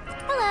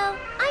 Hello,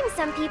 I'm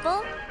some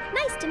people.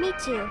 Nice to meet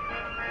you.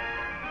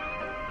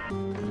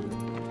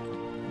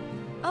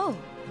 Oh.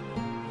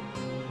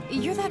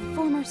 You're that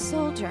former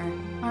soldier,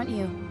 aren't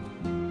you?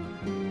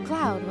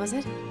 Cloud, was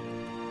it?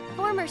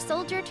 Former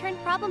soldier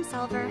turned problem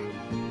solver.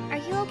 Are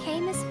you okay,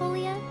 Miss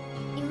Folia?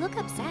 You look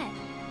upset.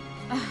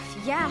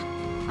 Yeah,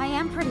 I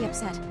am pretty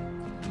upset.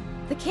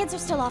 The kids are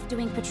still off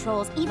doing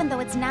patrols, even though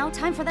it's now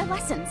time for their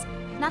lessons.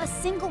 Not a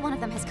single one of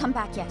them has come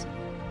back yet.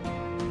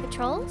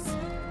 Patrols?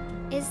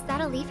 Is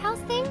that a Leaf House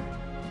thing?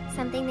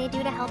 Something they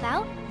do to help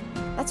out?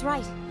 That's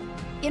right.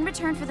 In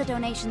return for the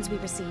donations we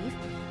receive,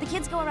 the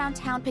kids go around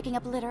town picking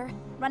up litter,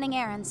 running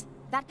errands,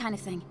 that kind of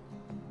thing.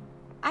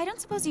 I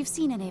don't suppose you've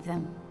seen any of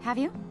them, have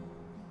you?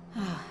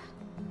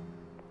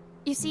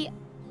 You see,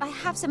 I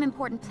have some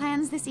important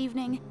plans this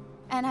evening,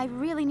 and I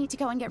really need to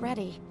go and get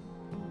ready.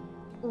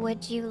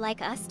 Would you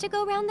like us to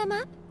go round them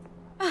up?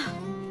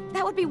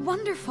 That would be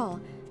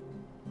wonderful.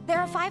 There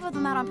are 5 of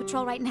them out on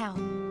patrol right now.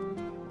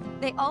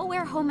 They all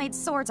wear homemade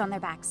swords on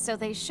their backs, so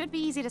they should be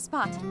easy to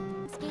spot.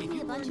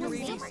 Come,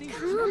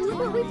 look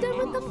what we've done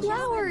with the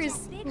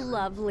flowers.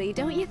 Lovely,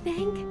 don't you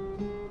think?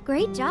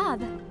 Great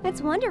job.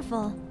 It's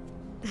wonderful.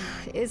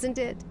 Isn't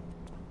it?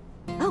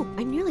 Oh,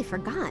 I nearly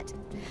forgot.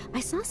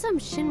 I saw some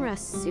Shinra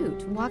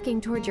suit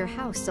walking towards your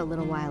house a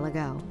little while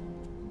ago.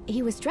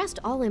 He was dressed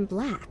all in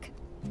black.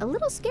 A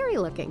little scary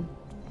looking.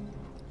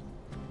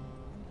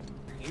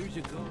 Years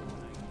ago,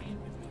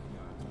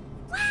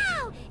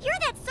 Wow! You're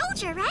that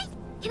soldier, right?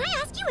 Can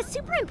I ask you a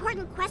super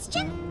important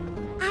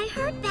question? I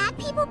heard bad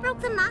people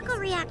broke the Mako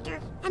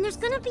reactor, and there's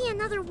gonna be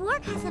another war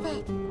because of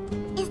it.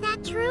 Is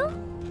that true?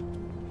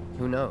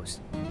 Who knows?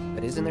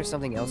 But isn't there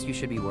something else you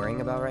should be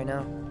worrying about right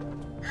now?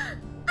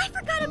 I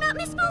forgot about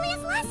Miss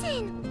Folia's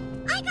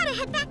lesson! I gotta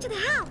head back to the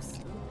house.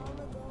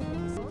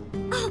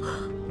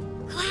 Oh,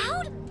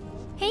 Cloud?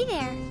 Hey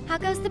there, how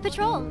goes the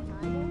patrol?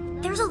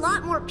 There's a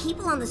lot more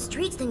people on the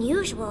streets than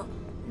usual.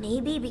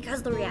 Maybe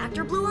because the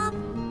reactor blew up?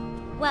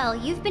 Well,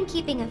 you've been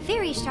keeping a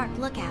very sharp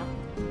lookout.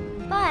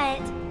 But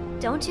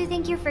don't you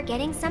think you're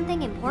forgetting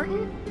something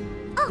important?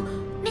 Oh,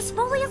 Miss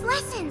Folia's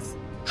lessons!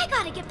 I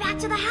gotta get back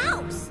to the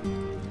house!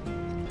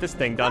 This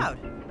thing done. Cloud,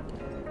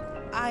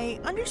 I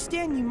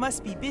understand you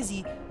must be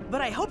busy, but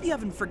I hope you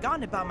haven't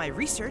forgotten about my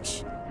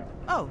research.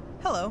 Oh,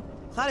 hello.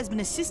 Cloud has been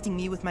assisting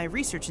me with my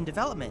research and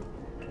development.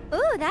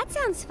 Ooh, that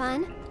sounds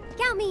fun.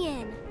 Count me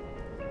in.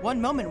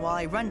 One moment while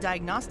I run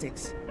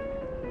diagnostics.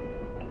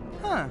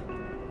 Huh.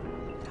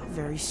 How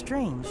very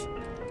strange.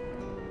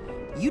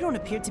 You don't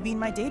appear to be in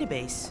my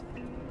database.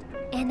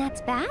 And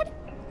that's bad?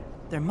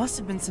 There must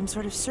have been some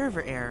sort of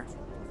server error.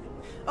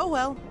 Oh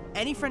well,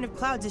 any friend of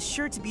Cloud's is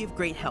sure to be of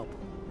great help.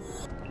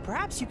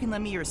 Perhaps you can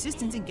lend me your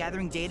assistance in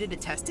gathering data to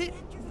test it?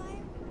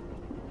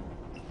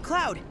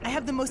 Cloud, I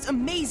have the most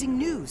amazing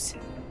news!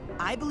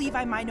 I believe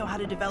I might know how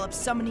to develop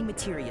summoning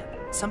materia,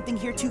 something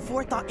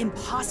heretofore thought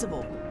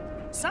impossible.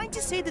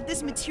 Scientists say that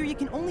this materia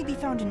can only be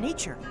found in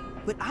nature,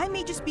 but I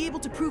may just be able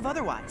to prove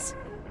otherwise.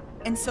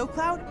 And so,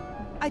 Cloud,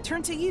 I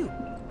turn to you.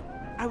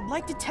 I would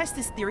like to test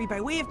this theory by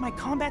way of my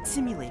combat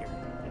simulator.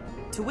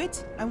 To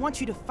wit, I want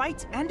you to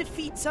fight and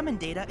defeat summon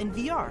data in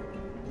VR.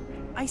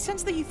 I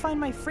sense that you find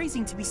my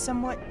phrasing to be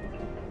somewhat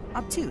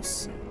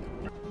obtuse.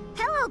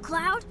 Hello,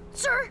 Cloud.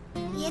 Sir,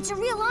 it's a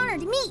real honor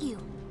to meet you.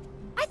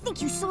 I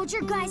think you soldier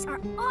guys are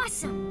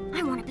awesome.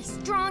 I want to be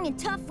strong and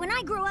tough when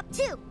I grow up,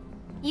 too.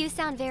 You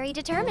sound very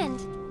determined.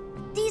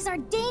 These are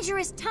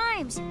dangerous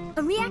times.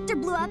 A reactor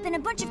blew up and a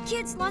bunch of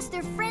kids lost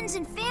their friends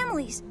and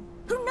families.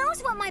 Who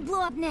knows what might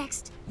blow up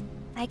next?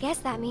 I guess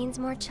that means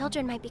more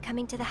children might be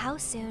coming to the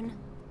house soon.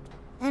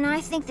 And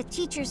I think the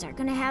teachers are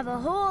gonna have a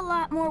whole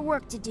lot more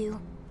work to do.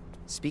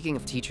 Speaking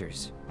of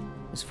teachers,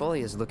 Miss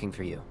Foley is looking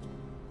for you.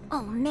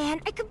 Oh man,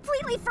 I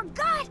completely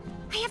forgot!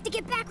 I have to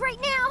get back right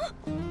now!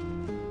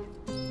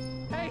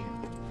 Hey,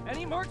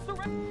 any marks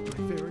around?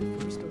 My very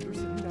first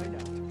Undercity night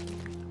out.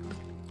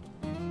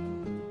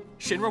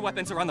 Shinra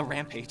weapons are on the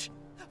rampage.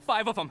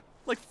 5 of them,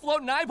 like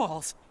floating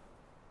eyeballs.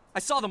 I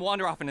saw them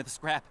wander off into the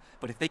scrap,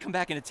 but if they come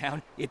back into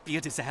town, it'd be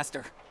a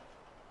disaster.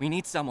 We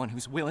need someone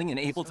who's willing and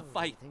able to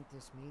fight. You think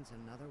this means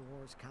another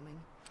war's coming?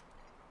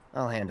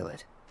 I'll handle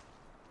it.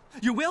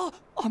 You will?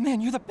 Oh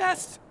man, you're the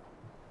best!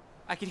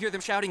 I could hear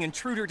them shouting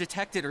intruder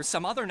detected or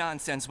some other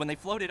nonsense when they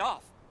floated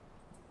off.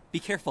 Be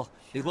careful,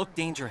 they look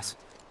dangerous.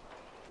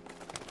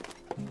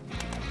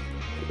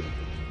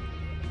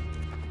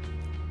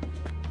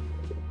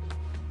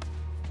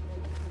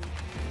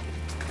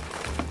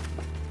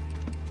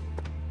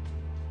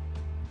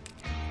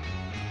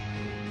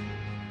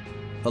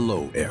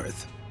 Hello,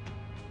 Aerith.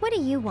 What do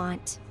you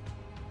want?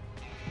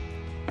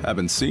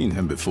 Haven't seen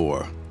him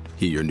before.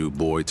 He your new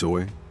boy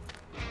toy?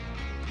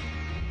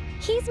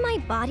 He's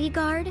my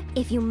bodyguard,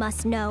 if you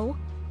must know.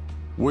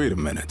 Wait a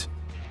minute.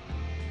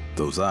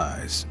 Those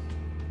eyes.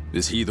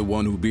 Is he the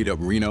one who beat up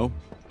Reno?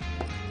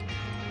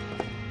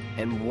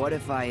 And what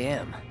if I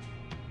am?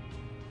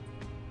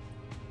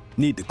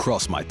 Need to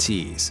cross my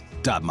T's,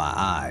 dot my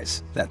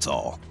I's, that's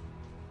all.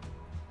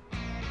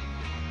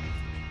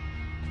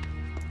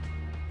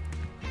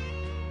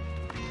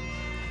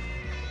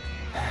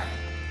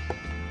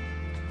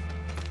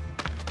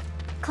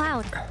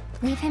 Cloud,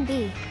 leave him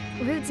be.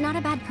 Rude's not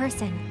a bad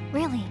person,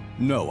 really.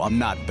 No, I'm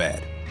not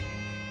bad.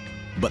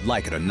 But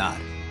like it or not,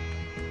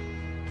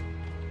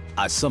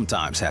 I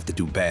sometimes have to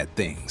do bad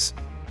things.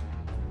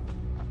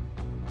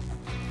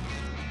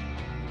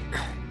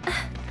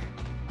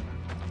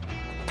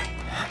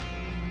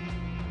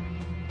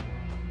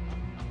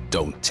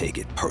 Don't take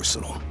it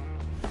personal.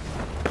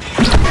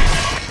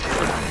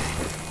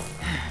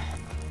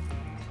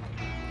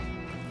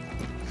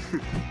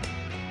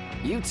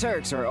 You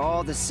Turks are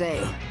all the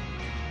same.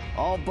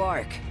 All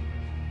bark,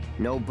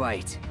 no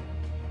bite.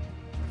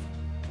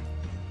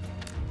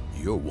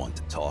 You're one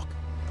to talk.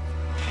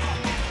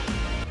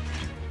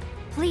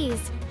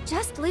 Please,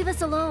 just leave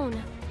us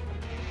alone.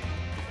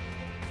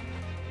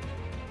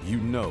 You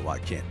know I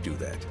can't do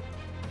that.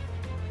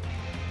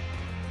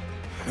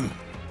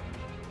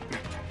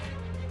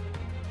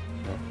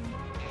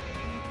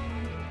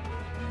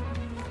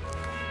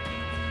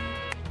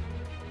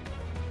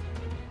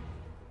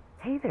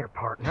 Hey there,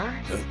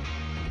 partner.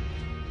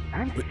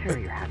 I'm sure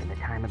you're having the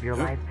time of your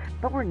life,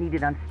 but we're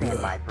needed on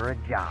standby for a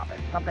job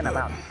and something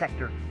about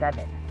Sector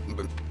 7.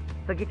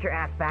 So get your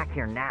ass back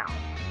here now.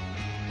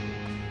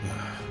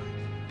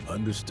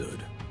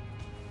 Understood.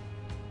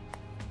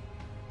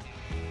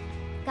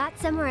 Got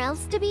somewhere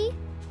else to be?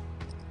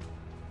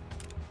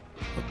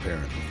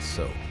 Apparently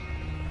so.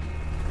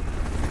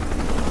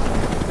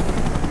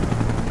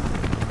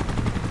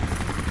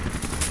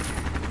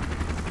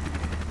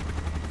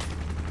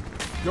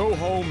 Go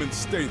home and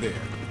stay there.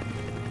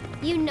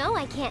 You know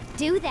I can't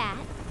do that.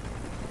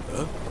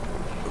 Huh?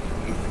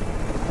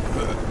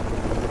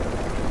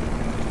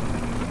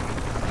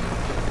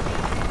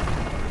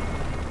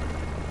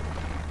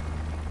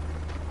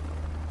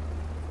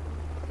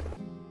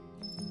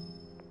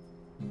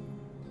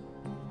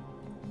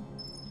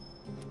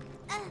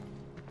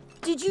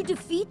 Did you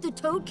defeat the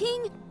Toad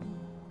King?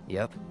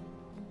 Yep.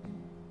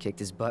 Kicked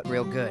his butt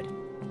real good.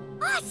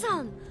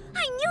 Awesome!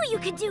 I knew you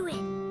could do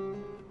it!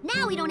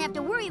 Now we don't have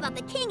to worry about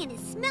the king and his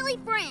smelly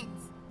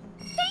friends.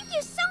 Thank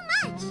you so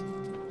much!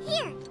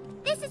 Here,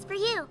 this is for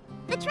you.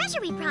 The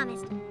treasure we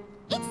promised.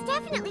 It's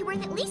definitely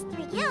worth at least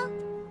 3 gil.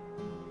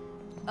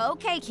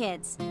 Okay,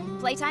 kids.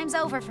 Playtime's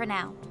over for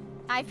now.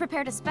 I've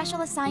prepared a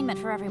special assignment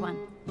for everyone.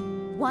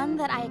 One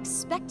that I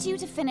expect you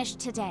to finish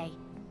today.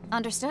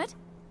 Understood?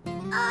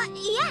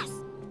 Yes.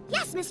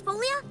 Yes, Miss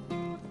Folia.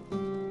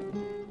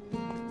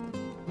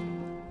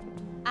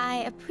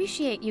 I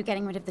appreciate you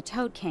getting rid of the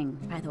Toad King,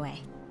 by the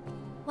way.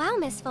 Wow,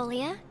 Miss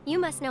Folia. You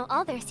must know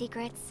all their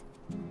secrets.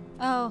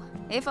 Oh,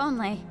 if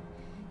only.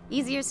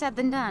 Easier said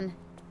than done.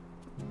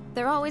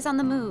 They're always on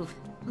the move,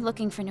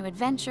 looking for new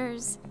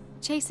adventures,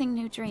 chasing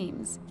new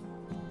dreams.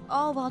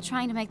 All while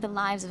trying to make the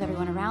lives of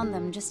everyone around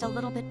them just a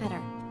little bit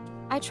better.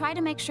 I try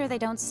to make sure they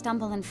don't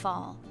stumble and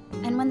fall.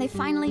 And when they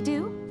finally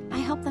do, I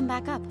help them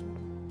back up.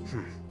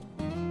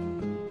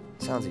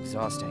 Sounds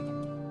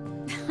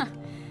exhausting.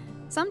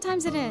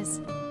 Sometimes it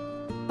is.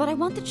 But I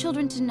want the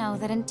children to know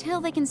that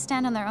until they can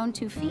stand on their own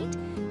 2 feet,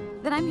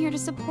 that I'm here to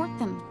support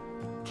them,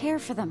 care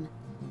for them,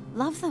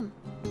 love them.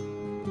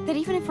 That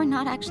even if we're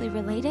not actually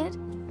related,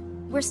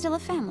 we're still a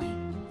family.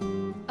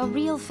 A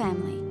real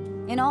family,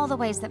 in all the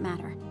ways that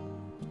matter.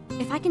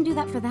 If I can do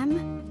that for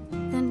them,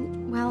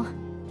 then, well,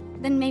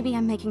 then maybe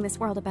I'm making this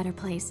world a better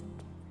place.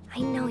 I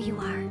know you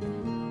are.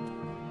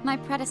 My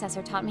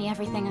predecessor taught me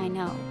everything I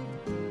know.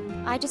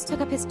 I just took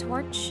up his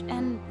torch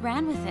and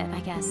ran with it,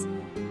 I guess.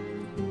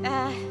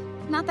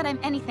 Not that I'm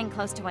anything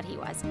close to what he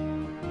was.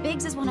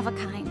 Biggs is one of a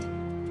kind.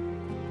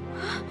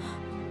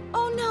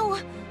 Oh no!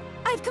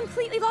 I've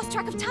completely lost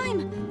track of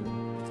time!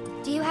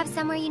 Do you have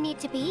somewhere you need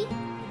to be?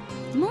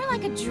 More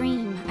like a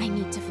dream I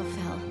need to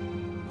fulfill.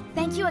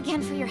 Thank you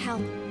again for your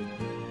help.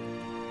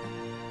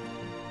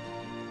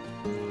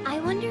 I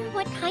wonder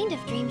what kind of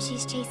dream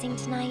she's chasing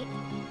tonight.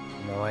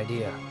 No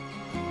idea.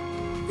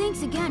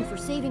 Thanks again for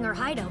saving our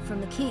hideout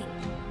from the king.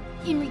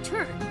 In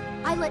return,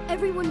 I let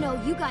everyone know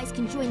you guys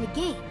can join the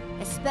game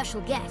as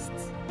special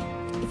guests.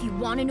 If you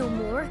want to know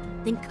more,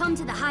 then come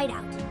to the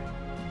hideout.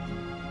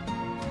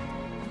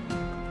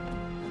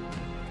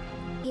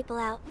 People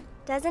out,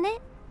 doesn't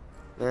it?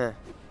 Eh,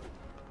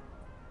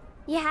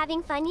 You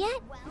having fun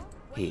yet?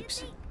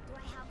 heaps.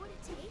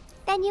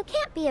 Then you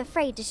can't be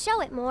afraid to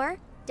show it more.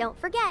 Don't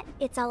forget,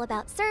 it's all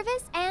about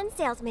service and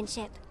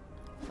salesmanship.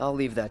 I'll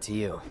leave that to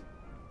you.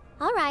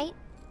 All right,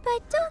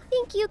 but don't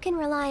think you can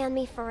rely on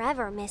me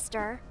forever,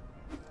 mister.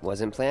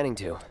 Wasn't planning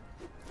to.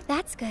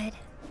 That's good.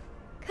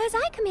 'Cause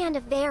I command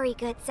a very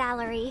good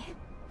salary.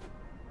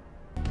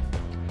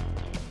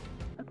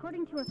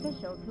 According to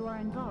officials who are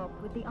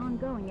involved with the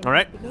ongoing All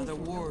right. Another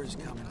war is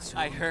coming soon.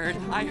 I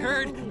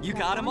heard! You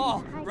got them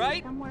all,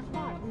 right?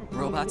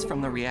 Robots from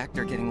the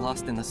reactor getting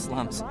lost in the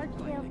slums.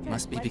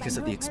 Must be because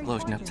of the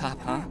explosion up top,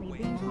 huh?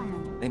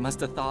 They must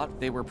have thought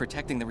they were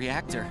protecting the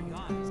reactor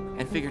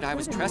and figured I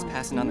was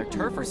trespassing on their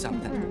turf or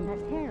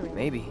something.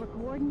 Maybe.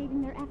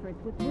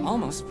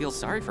 Almost feel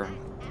sorry for them,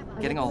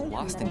 getting all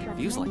lost and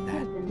confused like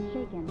that.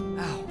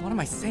 Oh, what am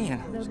I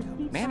saying?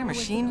 Man or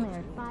machine?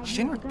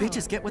 Shinra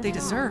bitches get what they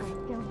deserve.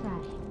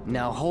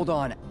 Now hold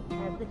on.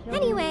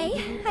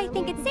 Anyway, I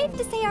think it's safe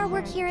to say our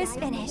work here is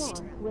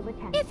finished.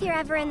 If you're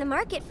ever in the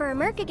market for a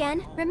merc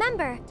again,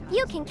 remember,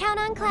 you can count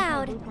on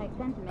Cloud.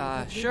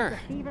 Sure.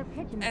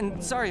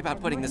 And sorry about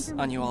putting this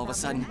on you all of a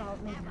sudden.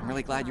 I'm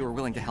really glad you were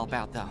willing to help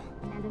out, though.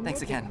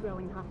 Thanks again.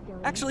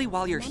 Actually,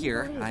 while you're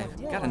here,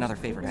 I've got another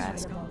favor to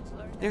ask.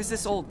 There's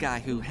this old guy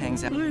who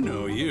hangs out— I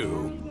know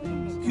you.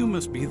 You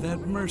must be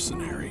that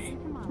mercenary.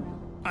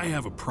 I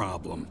have a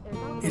problem.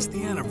 It's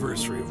the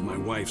anniversary of my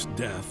wife's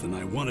death, and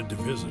I wanted to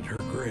visit her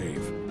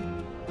grave.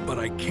 But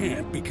I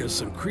can't because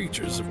some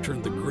creatures have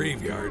turned the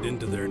graveyard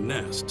into their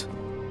nest.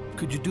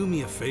 Could you do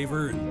me a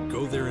favor and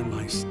go there in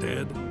my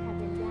stead?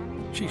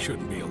 She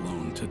shouldn't be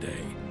alone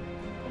today.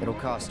 It'll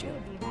cost you.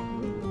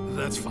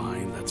 That's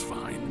fine, that's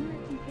fine.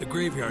 The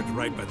graveyard's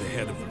right by the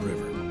head of the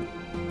river.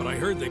 But I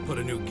heard they put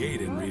a new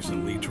gate in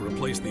recently to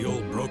replace the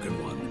old broken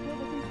one.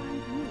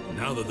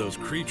 Now that those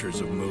creatures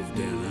have moved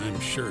in, I'm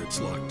sure it's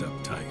locked up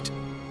tight.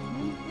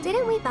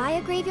 Didn't we buy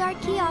a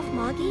graveyard key off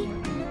Moggy?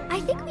 I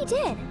think we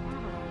did.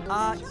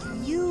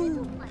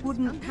 You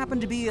wouldn't happen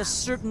to be a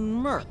certain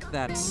merc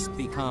that's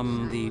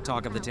become the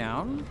talk of the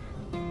town?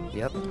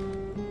 Yep.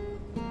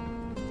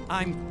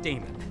 I'm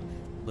Damon.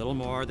 Little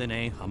more than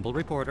a humble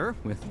reporter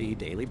with the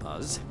Daily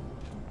Buzz.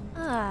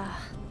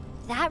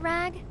 That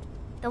rag?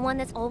 The one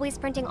that's always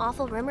printing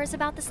awful rumors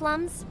about the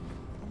slums?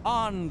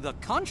 On the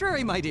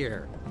contrary, my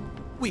dear.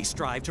 We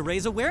strive to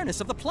raise awareness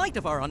of the plight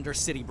of our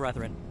undercity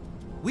brethren.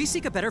 We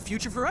seek a better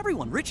future for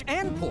everyone, rich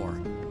and poor.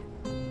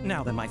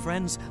 Now then, my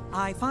friends,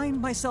 I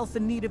find myself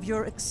in need of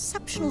your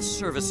exceptional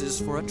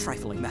services for a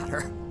trifling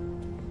matter.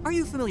 Are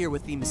you familiar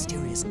with the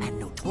mysterious and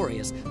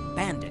notorious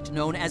bandit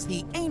known as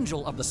the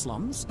Angel of the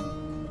Slums?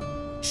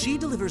 She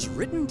delivers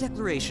written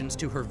declarations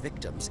to her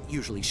victims,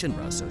 usually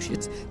Shinra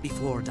associates,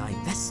 before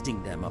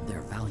divesting them of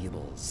their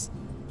valuables.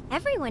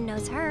 Everyone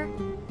knows her.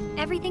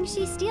 Everything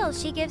she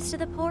steals, she gives to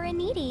the poor and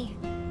needy.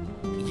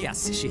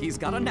 Yes, she's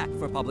got a knack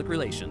for public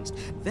relations.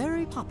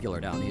 Very popular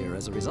down here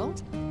as a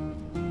result.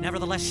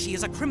 Nevertheless, she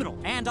is a criminal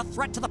and a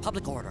threat to the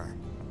public order.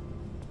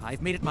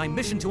 I've made it my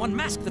mission to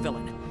unmask the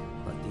villain,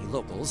 but the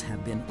locals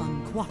have been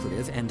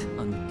uncooperative and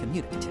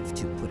uncommunicative,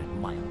 to put it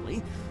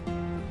mildly.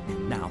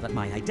 And now that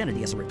my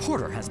identity as a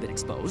reporter has been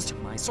exposed,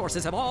 my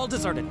sources have all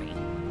deserted me.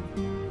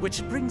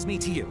 Which brings me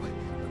to you,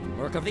 the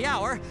merc of the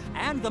hour,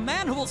 and the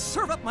man who will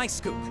serve up my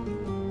scoop.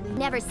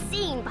 Never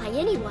seen by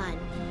anyone.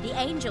 The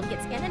Angel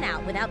gets in and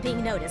out without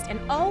being noticed and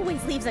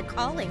always leaves a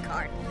calling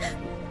card.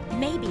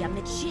 Maybe a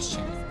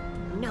magician.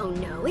 No,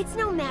 it's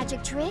no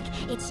magic trick.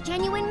 It's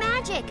genuine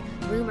magic.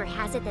 Rumor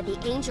has it that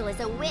the Angel is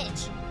a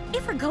witch.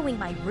 If we're going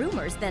by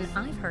rumors, then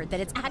I've heard that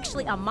it's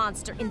actually a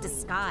monster in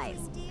disguise.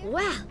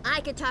 Well,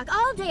 I could talk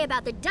all day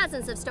about the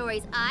dozens of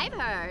stories I've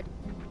heard.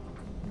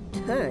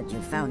 Heard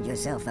you found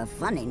yourself a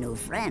funny new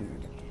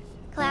friend.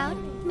 Cloud,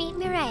 meet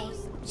Mireille.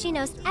 She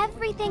knows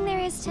everything there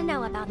is to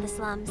know about the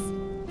slums.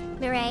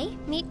 Mireille,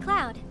 meet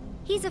Cloud.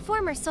 He's a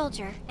former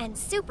soldier and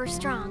super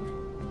strong.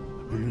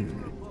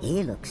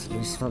 He looks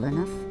useful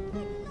enough.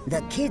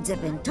 The kids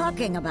have been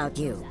talking about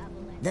you.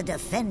 the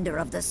defender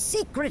of the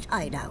secret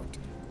hideout.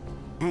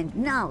 And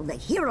now the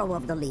hero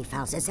of the Leaf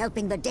House is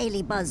helping the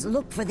Daily Buzz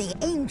look for the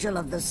Angel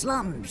of the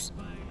Slums.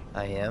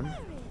 I am?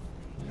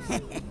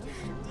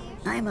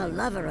 I'm a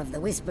lover of the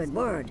whispered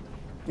word.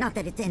 Not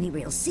that it's any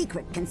real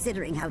secret,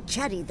 considering how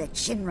chatty the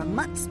Shinra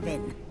mutt's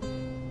been.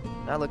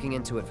 Not looking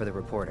into it for the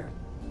reporter.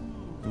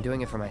 I'm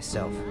doing it for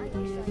myself.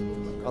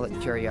 Call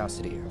it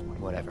curiosity or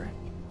whatever.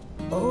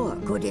 Or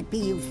could it be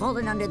you've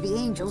fallen under the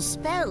Angel's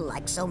spell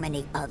like so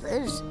many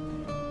others?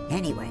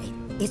 Anyway,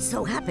 it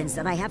so happens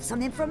that I have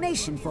some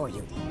information for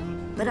you.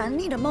 But I'll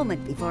need a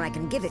moment before I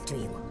can give it to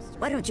you.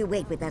 Why don't you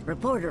wait with that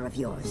reporter of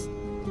yours?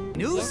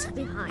 News?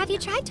 Have you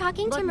tried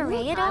talking to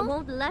Mireille at all?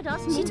 Won't let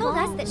us She move told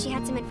us on. that she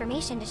had some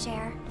information to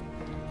share.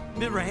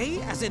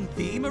 Mireille? As in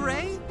the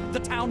Mireille? The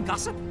town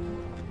gossip?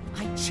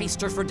 I chased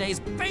her for days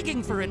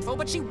begging for info,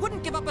 but she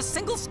wouldn't give up a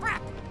single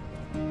scrap.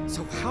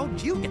 So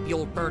how'd you get the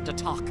old bird to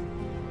talk?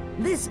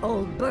 This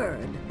old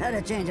bird had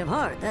a change of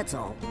heart, that's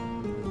all.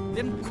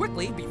 Then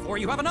quickly, before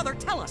you have another,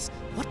 tell us.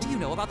 What do you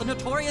know about the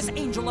notorious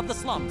Angel of the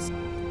Slums?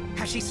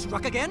 Has she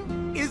struck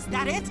again? Is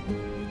that it?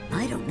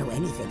 I don't know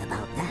anything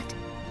about that,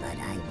 but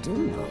I do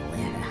know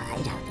where her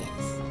hideout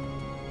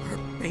is. Her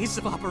base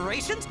of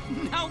operations?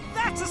 Now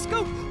that's a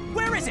scoop!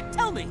 Where is it?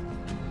 Tell me!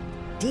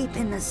 Deep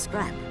in the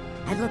scrap,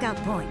 at Lookout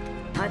Point.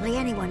 Hardly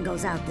anyone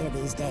goes out there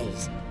these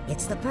days.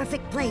 It's the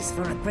perfect place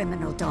for a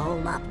criminal to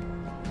hole up.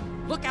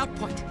 Lookout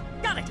Point.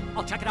 Got it!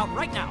 I'll check it out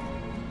right now.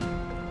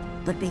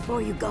 But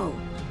before you go,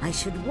 I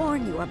should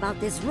warn you about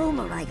this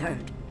rumor I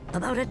heard.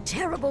 About a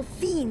terrible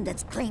fiend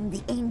that's claimed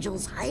the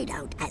Angel's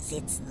hideout as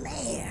its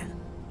lair.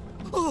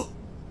 Oh!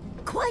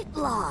 Quite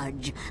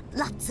large.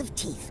 Lots of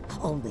teeth.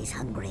 Always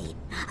hungry.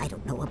 I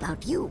don't know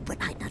about you, but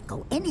I'd not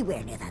go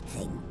anywhere near that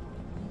thing.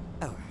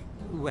 Oh,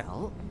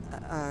 well,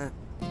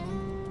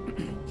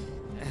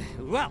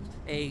 well,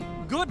 a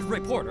good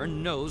reporter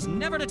knows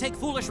never to take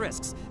foolish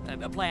risks.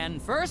 Plan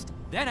first,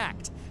 then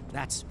act.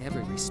 That's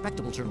every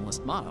respectable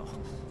journalist motto.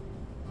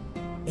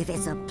 If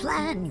it's a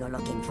plan you're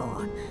looking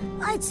for,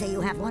 I'd say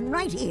you have one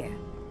right here.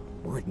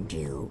 Wouldn't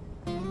you?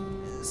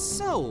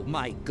 So,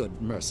 my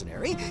good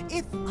mercenary,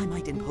 if I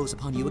might impose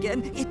upon you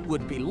again, it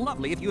would be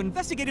lovely if you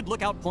investigated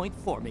Lookout Point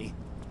for me.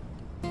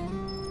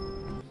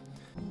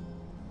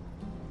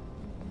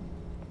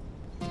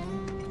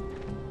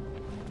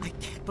 I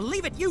can't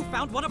believe it! You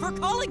found one of her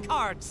calling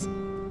cards!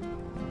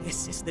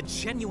 This is the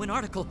genuine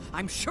article,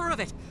 I'm sure of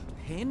it.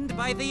 Penned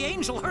by the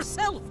Angel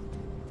herself!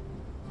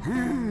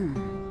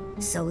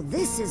 So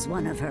this is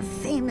one of her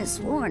famous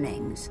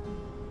warnings.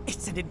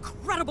 It's an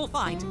incredible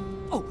find!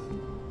 Oh,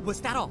 was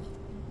that all?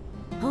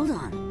 Hold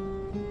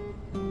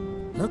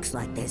on. Looks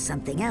like there's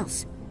something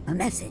else. A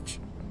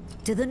message.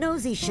 To the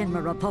nosy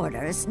Shinra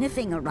reporter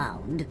sniffing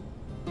around,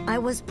 I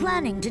was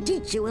planning to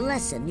teach you a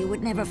lesson you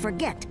would never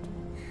forget.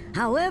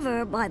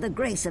 However, by the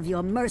grace of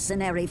your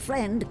mercenary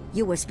friend,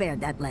 you were spared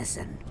that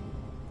lesson.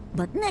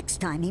 But next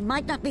time he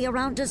might not be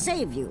around to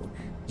save you.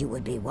 You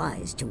would be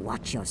wise to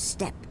watch your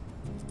step.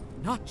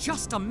 Not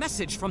just a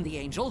message from the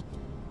Angel,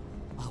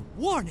 a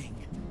warning.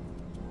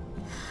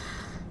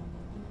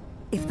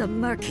 If the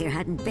Merc here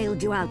hadn't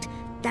bailed you out,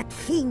 that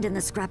fiend in the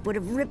scrap would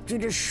have ripped you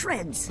to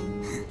shreds.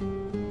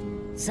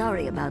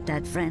 Sorry about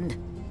that, friend.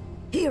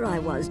 Here I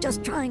was,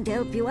 just trying to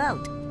help you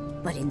out.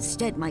 But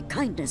instead, my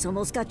kindness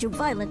almost got you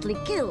violently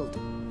killed.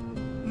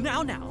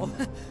 Now.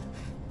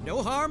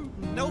 No harm,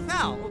 no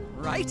foul,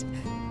 right?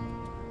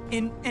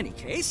 In any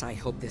case, I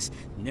hope this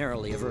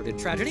narrowly averted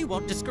tragedy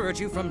won't discourage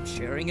you from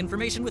sharing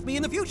information with me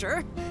in the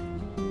future.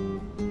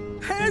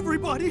 Hey,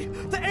 everybody!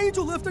 The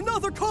Angel left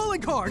another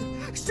calling card!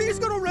 She's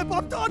gonna rip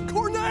off Don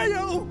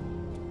Corneo!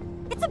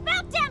 It's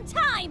about damn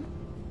time!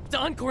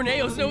 Don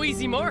Corneo's no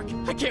easy mark.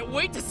 I can't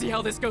wait to see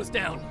how this goes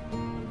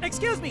down.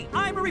 Excuse me,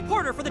 I'm a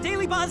reporter for the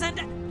Daily Buzz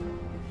and...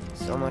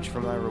 So much for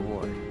my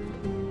reward.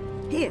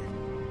 Here,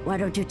 why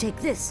don't you take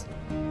this?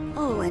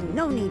 Oh, and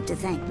no need to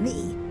thank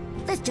me.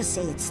 Let's just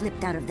say it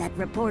slipped out of that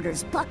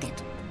reporter's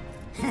pocket.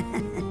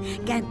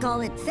 Can't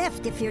call it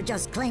theft if you're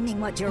just claiming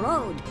what you're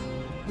owed.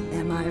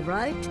 Am I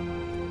right?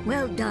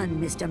 Well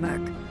done, Mr.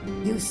 Merc.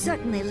 You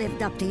certainly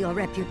lived up to your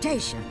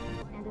reputation.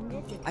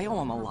 I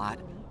owe him a lot.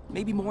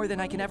 Maybe more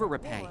than I can ever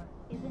repay.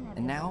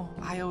 And now,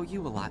 I owe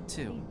you a lot,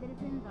 too.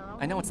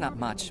 I know it's not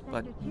much,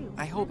 but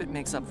I hope it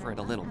makes up for it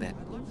a little bit.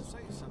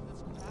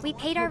 We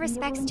paid our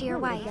respects to your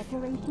wife,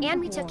 and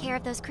we took care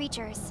of those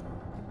creatures.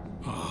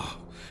 Oh,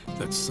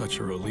 that's such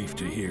a relief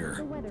to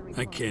hear.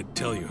 I can't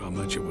tell you how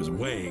much it was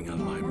weighing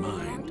on my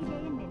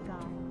mind.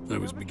 I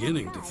was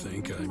beginning to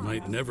think I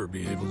might never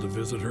be able to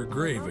visit her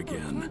grave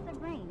again.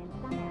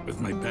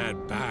 With my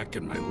bad back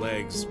and my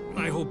legs,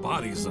 my whole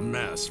body's a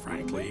mess,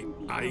 frankly.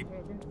 I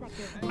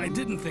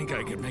didn't think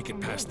I could make it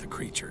past the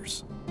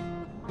creatures.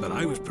 But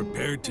I was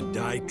prepared to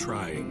die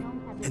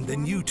trying, and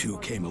then you two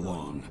came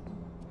along.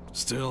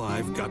 Still,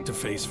 I've got to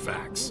face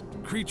facts.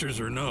 Creatures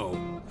or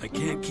no, I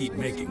can't keep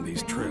making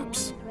these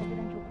trips.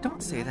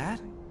 Don't say that.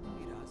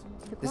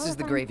 This is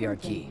the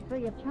graveyard key.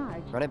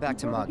 Run it back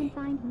to Moggy.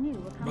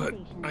 But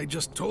I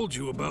just told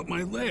you about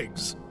my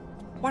legs.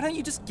 Why don't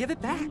you just give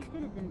it back?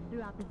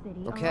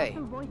 Okay.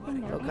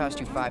 It'll cost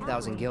you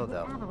 5,000 gil,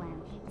 though.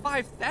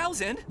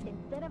 5,000?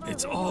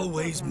 It's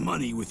always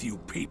money with you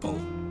people.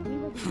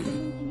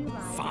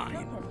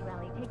 Fine.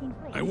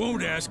 I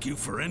won't ask you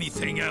for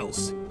anything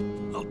else.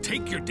 I'll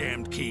take your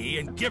damned key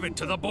and give it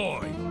to the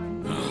boy.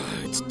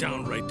 It's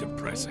downright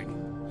depressing.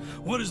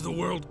 What is the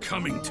world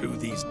coming to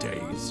these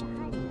days?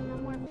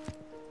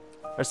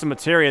 There's some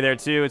materia there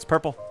too. It's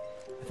purple,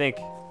 I think.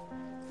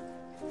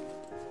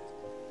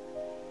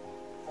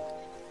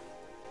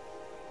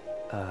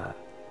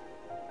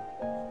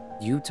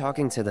 You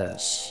talking to the...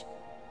 Shh.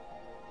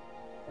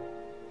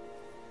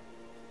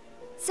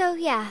 So,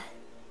 yeah.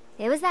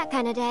 It was that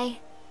kind of day.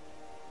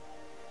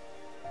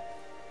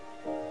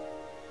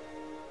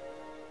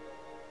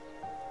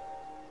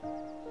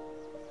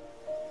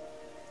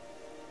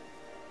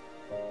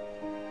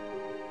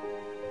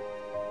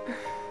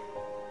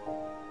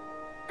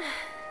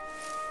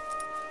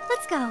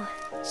 Let's go.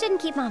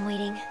 Shouldn't keep Mom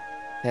waiting.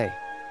 Hey.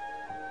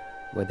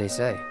 What'd they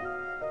say?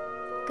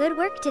 Good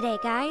work today,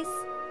 guys.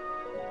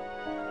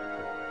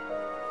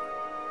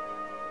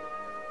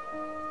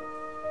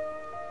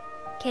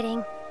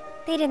 Kidding.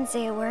 They didn't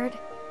say a word.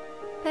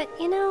 But,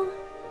 you know...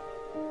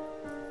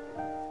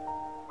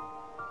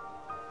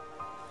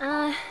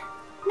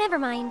 never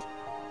mind.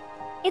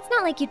 It's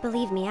not like you'd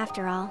believe me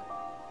after all.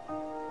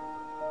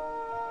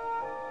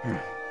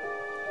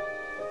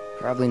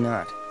 Probably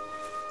not.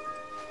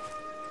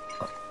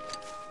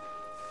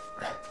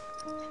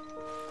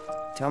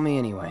 Tell me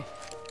anyway.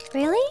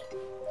 Really?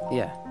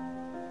 Yeah.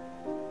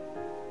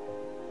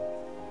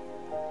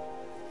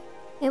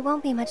 It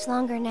won't be much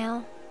longer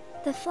now.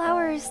 The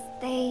flowers,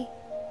 they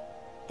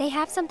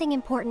have something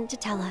important to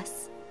tell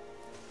us.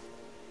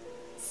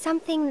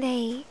 Something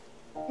they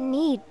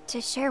need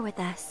to share with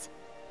us.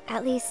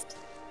 At least,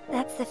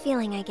 that's the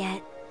feeling I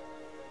get.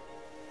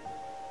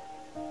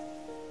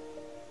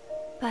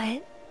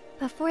 But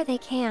before they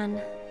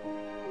can,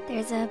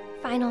 there's a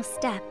final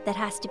step that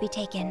has to be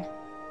taken.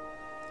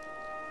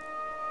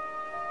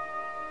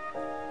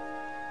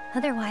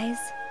 Otherwise,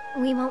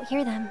 we won't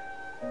hear them.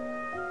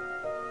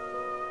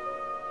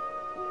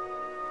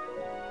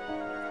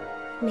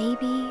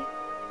 Maybe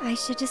I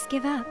should just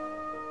give up.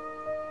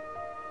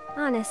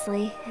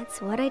 Honestly,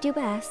 it's what I do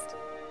best.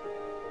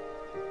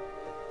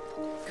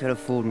 Could have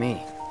fooled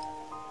me.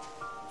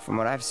 From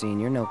what I've seen,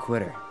 you're no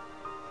quitter.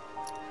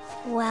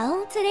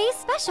 Well, today's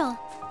special.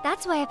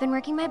 That's why I've been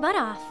working my butt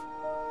off.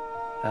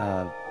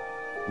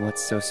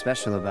 What's so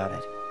special about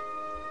it?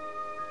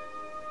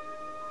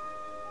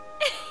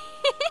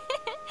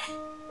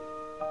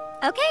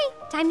 Okay,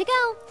 time to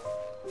go.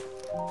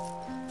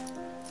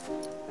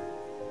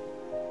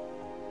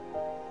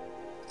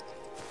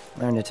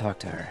 Learn to talk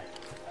to her.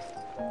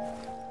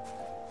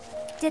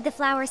 Did the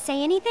flowers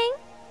say anything?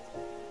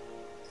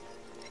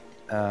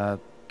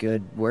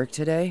 Good work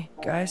today,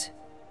 guys?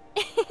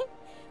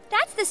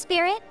 That's the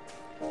spirit.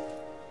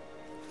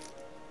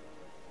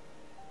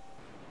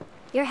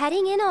 You're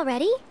heading in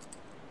already?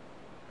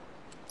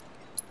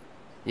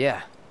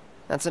 Yeah,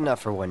 that's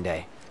enough for one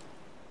day.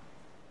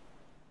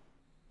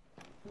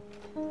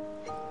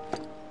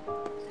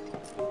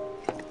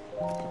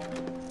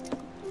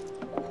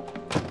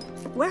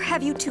 Where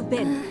have you two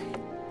been?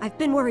 I've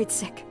been worried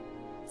sick.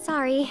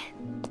 Sorry.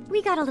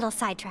 We got a little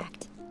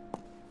sidetracked.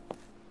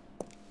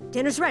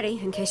 Dinner's ready,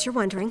 in case you're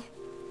wondering.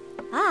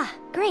 Ah,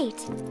 great.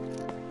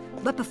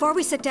 But before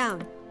we sit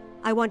down,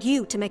 I want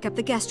you to make up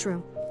the guest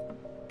room.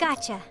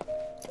 Gotcha.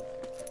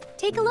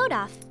 Take a load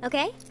off,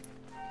 okay?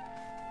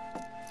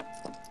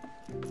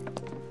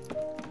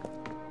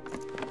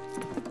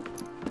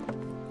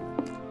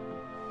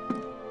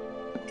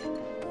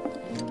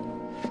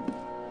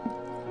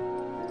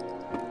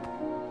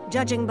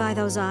 Judging by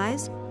those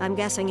eyes, I'm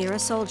guessing you're a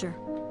soldier.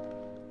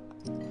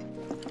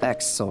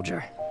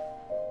 Ex-soldier.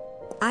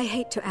 I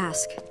hate to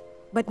ask,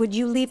 but would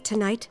you leave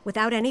tonight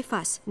without any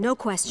fuss, no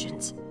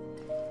questions?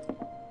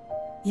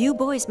 You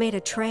boys made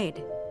a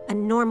trade, a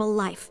normal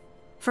life,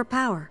 for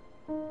power.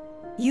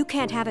 You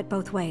can't have it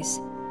both ways.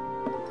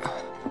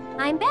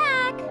 I'm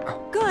back!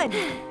 Good!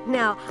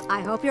 Now, I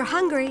hope you're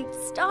hungry.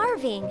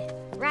 Starving,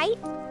 right?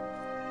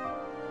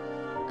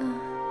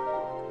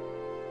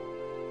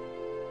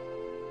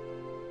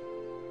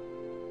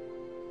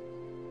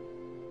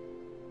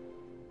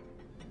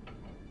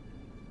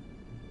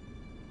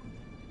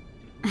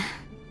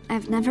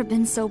 I've never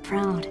been so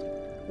proud.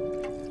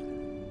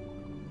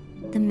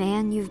 The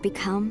man you've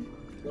become.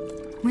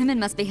 Women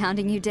must be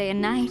hounding you day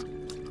and night.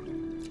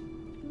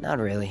 Not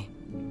really.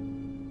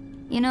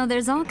 You know,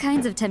 there's all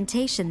kinds of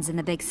temptations in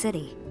the big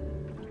city.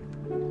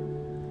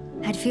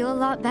 I'd feel a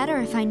lot better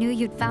if I knew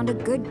you'd found a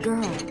good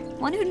girl.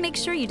 One who'd make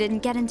sure you didn't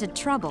get into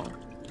trouble.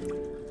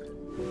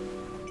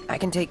 I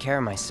can take care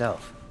of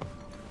myself.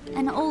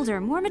 An older,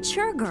 more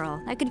mature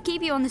girl that could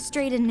keep you on the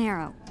straight and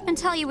narrow and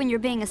tell you when you're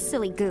being a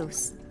silly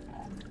goose.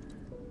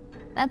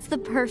 That's the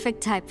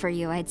perfect type for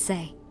you, I'd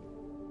say.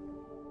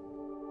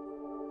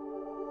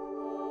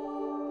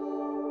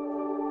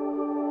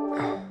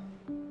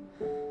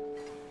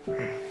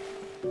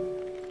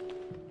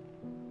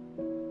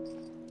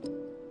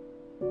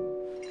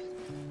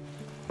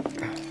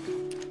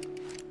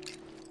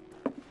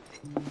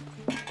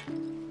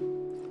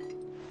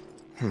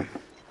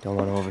 Don't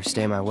want to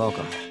overstay my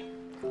welcome.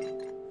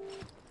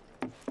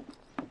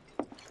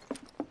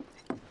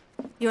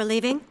 You're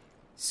leaving?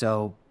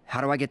 So,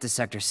 how do I get to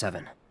Sector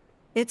 7?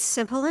 It's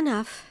simple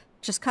enough.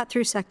 Just cut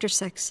through Sector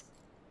 6.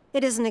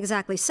 It isn't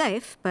exactly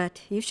safe,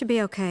 but you should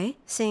be okay,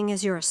 seeing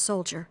as you're a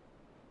soldier.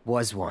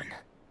 Was one.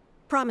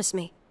 Promise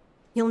me,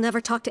 you'll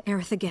never talk to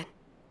Aerith again.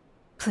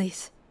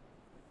 Please.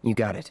 You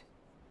got it.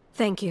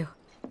 Thank you.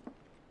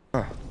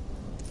 Huh.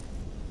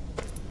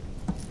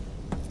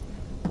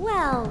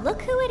 Well,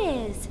 look who it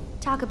is.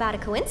 Talk about a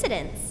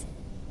coincidence.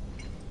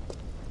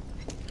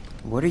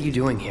 What are you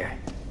doing here?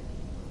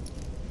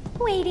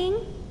 Waiting.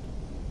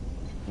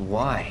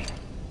 Why?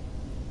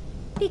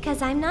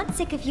 Because I'm not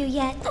sick of you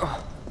yet.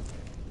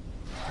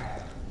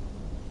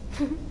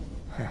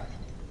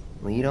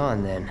 Lead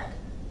on, then.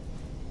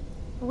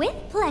 With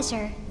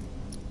pleasure.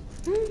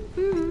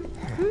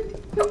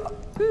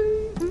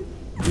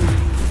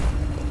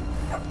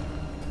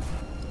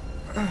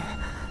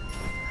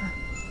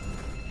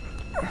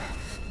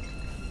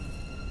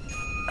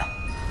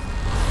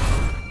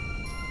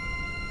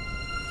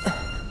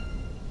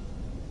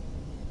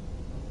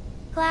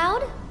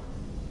 Cloud?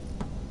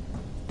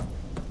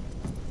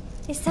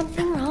 Is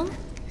something wrong?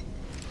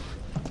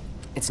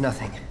 It's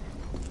nothing.